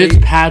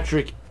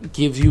 Fitzpatrick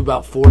gives you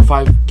about 4 or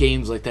 5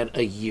 games like that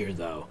a year,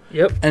 though.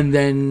 Yep. And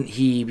then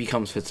he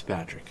becomes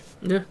Fitzpatrick.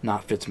 Yeah.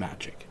 Not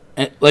Fitzmagic.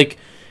 And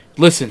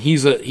listen,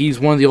 he's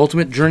one of the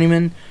ultimate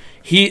journeymen.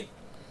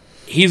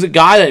 He's a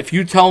guy that if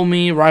you tell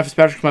me Ryan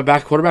Fitzpatrick's my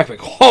back quarterback,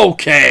 like,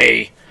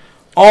 okay,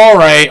 all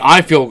right,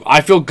 I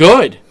feel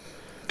good.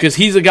 Because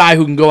he's a guy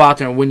who can go out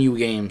there and win you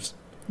games.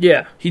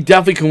 Yeah. He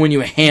definitely can win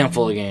you a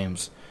handful of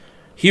games.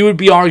 He would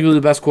be arguably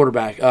the best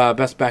quarterback,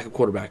 best backup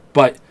quarterback.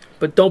 But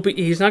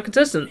he's not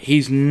consistent.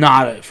 He's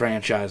not a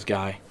franchise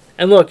guy.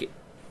 And look,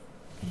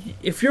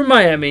 if you're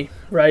Miami,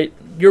 right,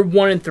 you're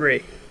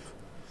 1-3.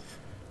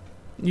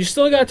 You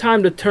still got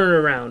time to turn it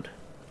around.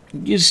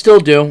 You still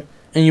do,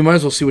 and you might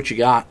as well see what you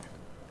got.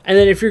 And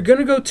then if you're going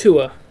to go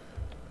Tua,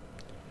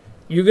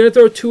 you're going to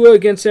throw Tua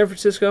against San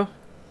Francisco?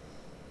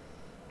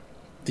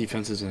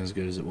 Defense isn't as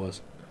good as it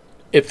was.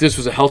 If this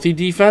was a healthy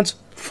defense,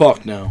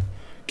 fuck no.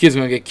 Kid's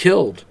going to get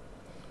killed.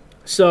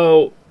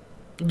 So,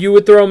 you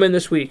would throw him in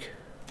this week?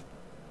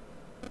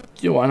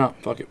 Yeah, why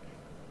not? Fuck it.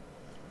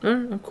 All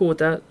right, I'm cool with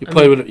that. You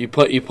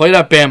played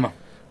at Bama.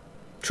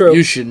 True.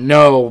 You should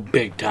know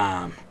big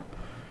time.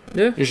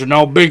 Yeah. You should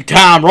know big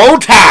time. Roll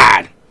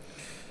Tide!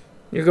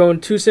 You're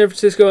going to San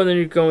Francisco, and then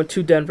you're going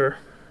to Denver.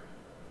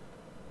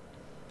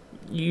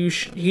 He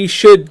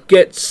should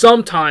get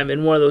some time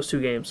in one of those 2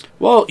 games.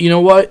 Well, you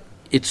know what?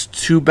 It's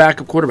 2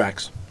 backup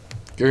quarterbacks.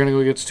 You're going to go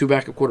against 2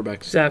 backup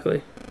quarterbacks.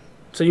 Exactly.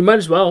 So you might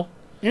as well.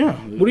 Yeah.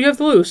 What do you have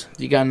to lose?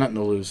 You got nothing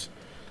to lose.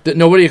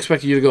 Nobody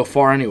expected you to go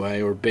far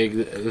anyway or big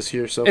this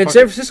year. So and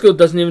San Francisco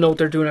doesn't even know what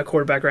they're doing at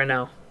quarterback right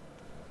now.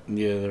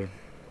 Yeah,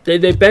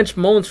 they benched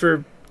Mullins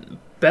for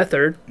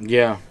Beathard.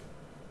 Yeah.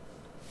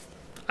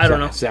 I don't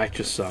know. Zach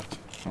just sucked.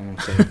 I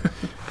won't say.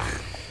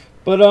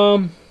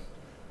 But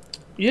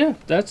yeah,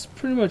 that's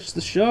pretty much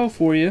the show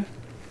for you.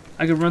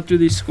 I could run through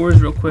these scores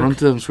real quick. Run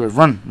through them scores.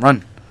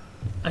 Run.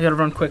 I gotta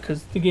run quick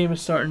because the game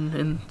is starting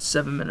in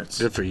 7 minutes.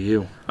 Good for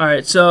you. All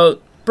right,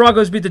 so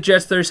Broncos beat the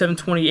Jets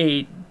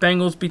 37-28.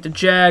 Bengals beat the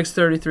Jags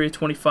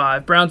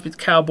 33-25. Browns beat the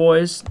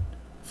Cowboys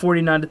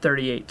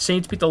 49-38.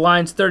 Saints beat the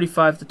Lions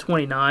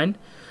 35-29.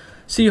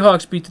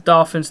 Seahawks beat the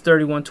Dolphins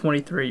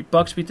 31-23.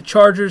 Bucks beat the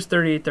Chargers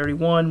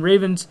 38-31.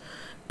 Ravens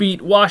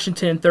beat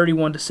Washington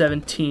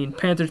 31-17.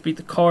 Panthers beat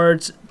the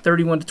Cards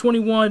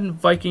 31-21.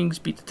 Vikings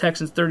beat the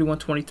Texans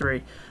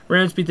 31-23.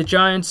 Rams beat the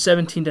Giants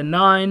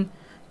 17-9.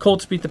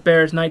 Colts beat the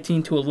Bears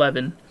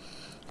 19-11.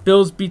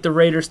 Bills beat the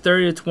Raiders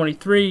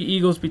 30-23.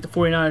 Eagles beat the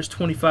 49ers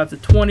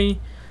 25-20.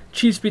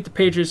 Chiefs beat the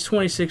Patriots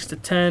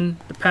 26-10.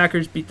 The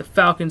Packers beat the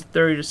Falcons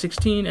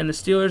 30-16, and the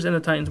Steelers and the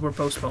Titans were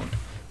postponed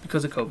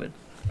because of COVID.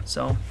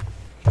 So,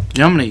 Do you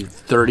know how many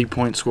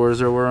 30-point scores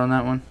there were on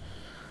that one?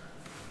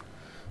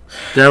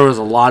 There was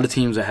a lot of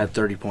teams that had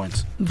 30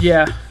 points.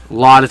 yeah. A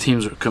lot of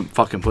teams are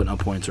fucking putting up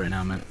points right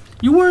now, man.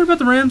 You worried about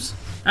the Rams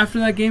after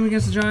that game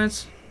against the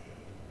Giants?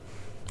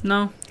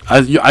 No?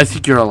 I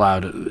think you're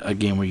allowed a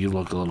game where you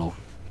look a little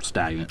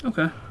stagnant.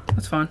 Okay.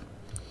 That's fine.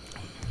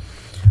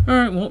 All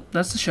right, well,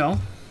 that's the show.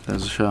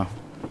 That's the show.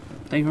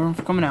 Thank you everyone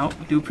for coming out.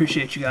 We do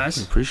appreciate you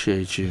guys.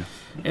 Appreciate you.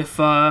 If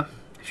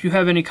you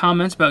have any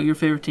comments about your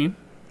favorite team,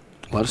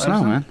 Let us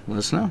know, man. Let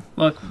us know.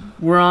 look,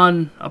 we're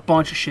on a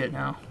bunch of shit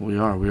now. We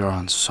are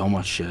on so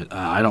much shit.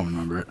 I don't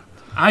remember it.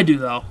 I do,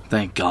 though.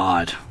 Thank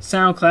God.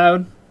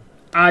 SoundCloud,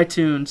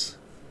 iTunes,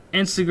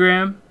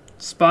 Instagram,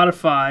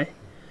 Spotify,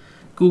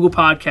 Google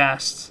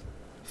Podcasts,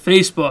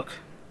 Facebook,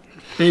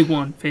 big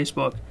one,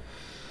 Facebook.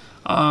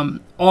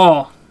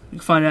 All you can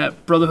find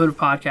out Brotherhood of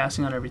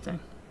Podcasting on everything.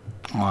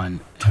 On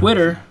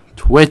Twitter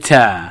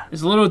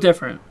is a little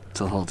different. It's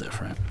a little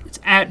different. It's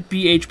at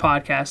BH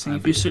Podcasting.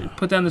 If you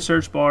put that in the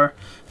search bar,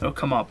 it'll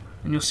come up.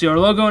 And you'll see our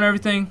logo and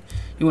everything.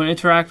 You want to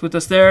interact with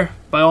us there,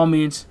 by all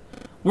means.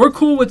 We're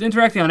cool with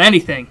interacting on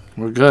anything.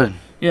 We're good.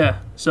 Yeah.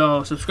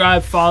 So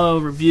subscribe, follow,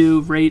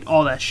 review, rate,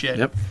 all that shit.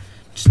 Yep.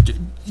 Just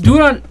do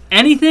it on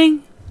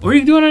anything, or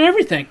you can do it on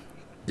everything.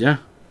 Yeah.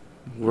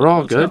 We're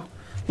all good. So,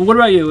 but what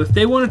about you? If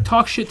they want to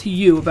talk shit to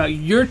you about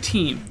your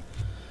team,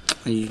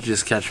 You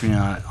just catch me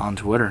on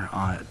Twitter,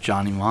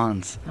 Johnny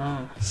Mons.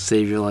 oh,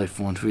 Save your life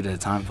one tweet at a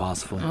time,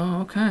 possibly.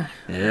 okay.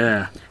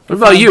 Yeah. What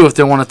about you if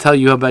they want to tell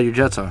you how bad your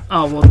Jets are?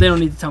 Oh, well, they don't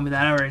need to tell me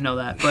that. I already know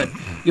that. But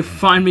you can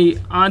find me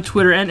on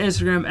Twitter and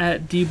Instagram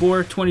at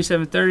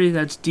dbor2730.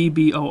 That's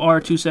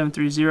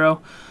DBOR2730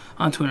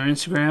 on Twitter and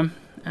Instagram.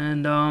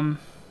 And,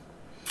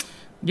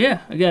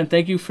 yeah, again,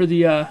 thank you for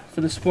the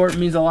support. It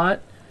means a lot.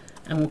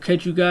 And we'll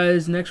catch you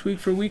guys next week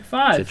for week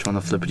 5. Catch you on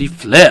the flippity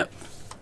flip.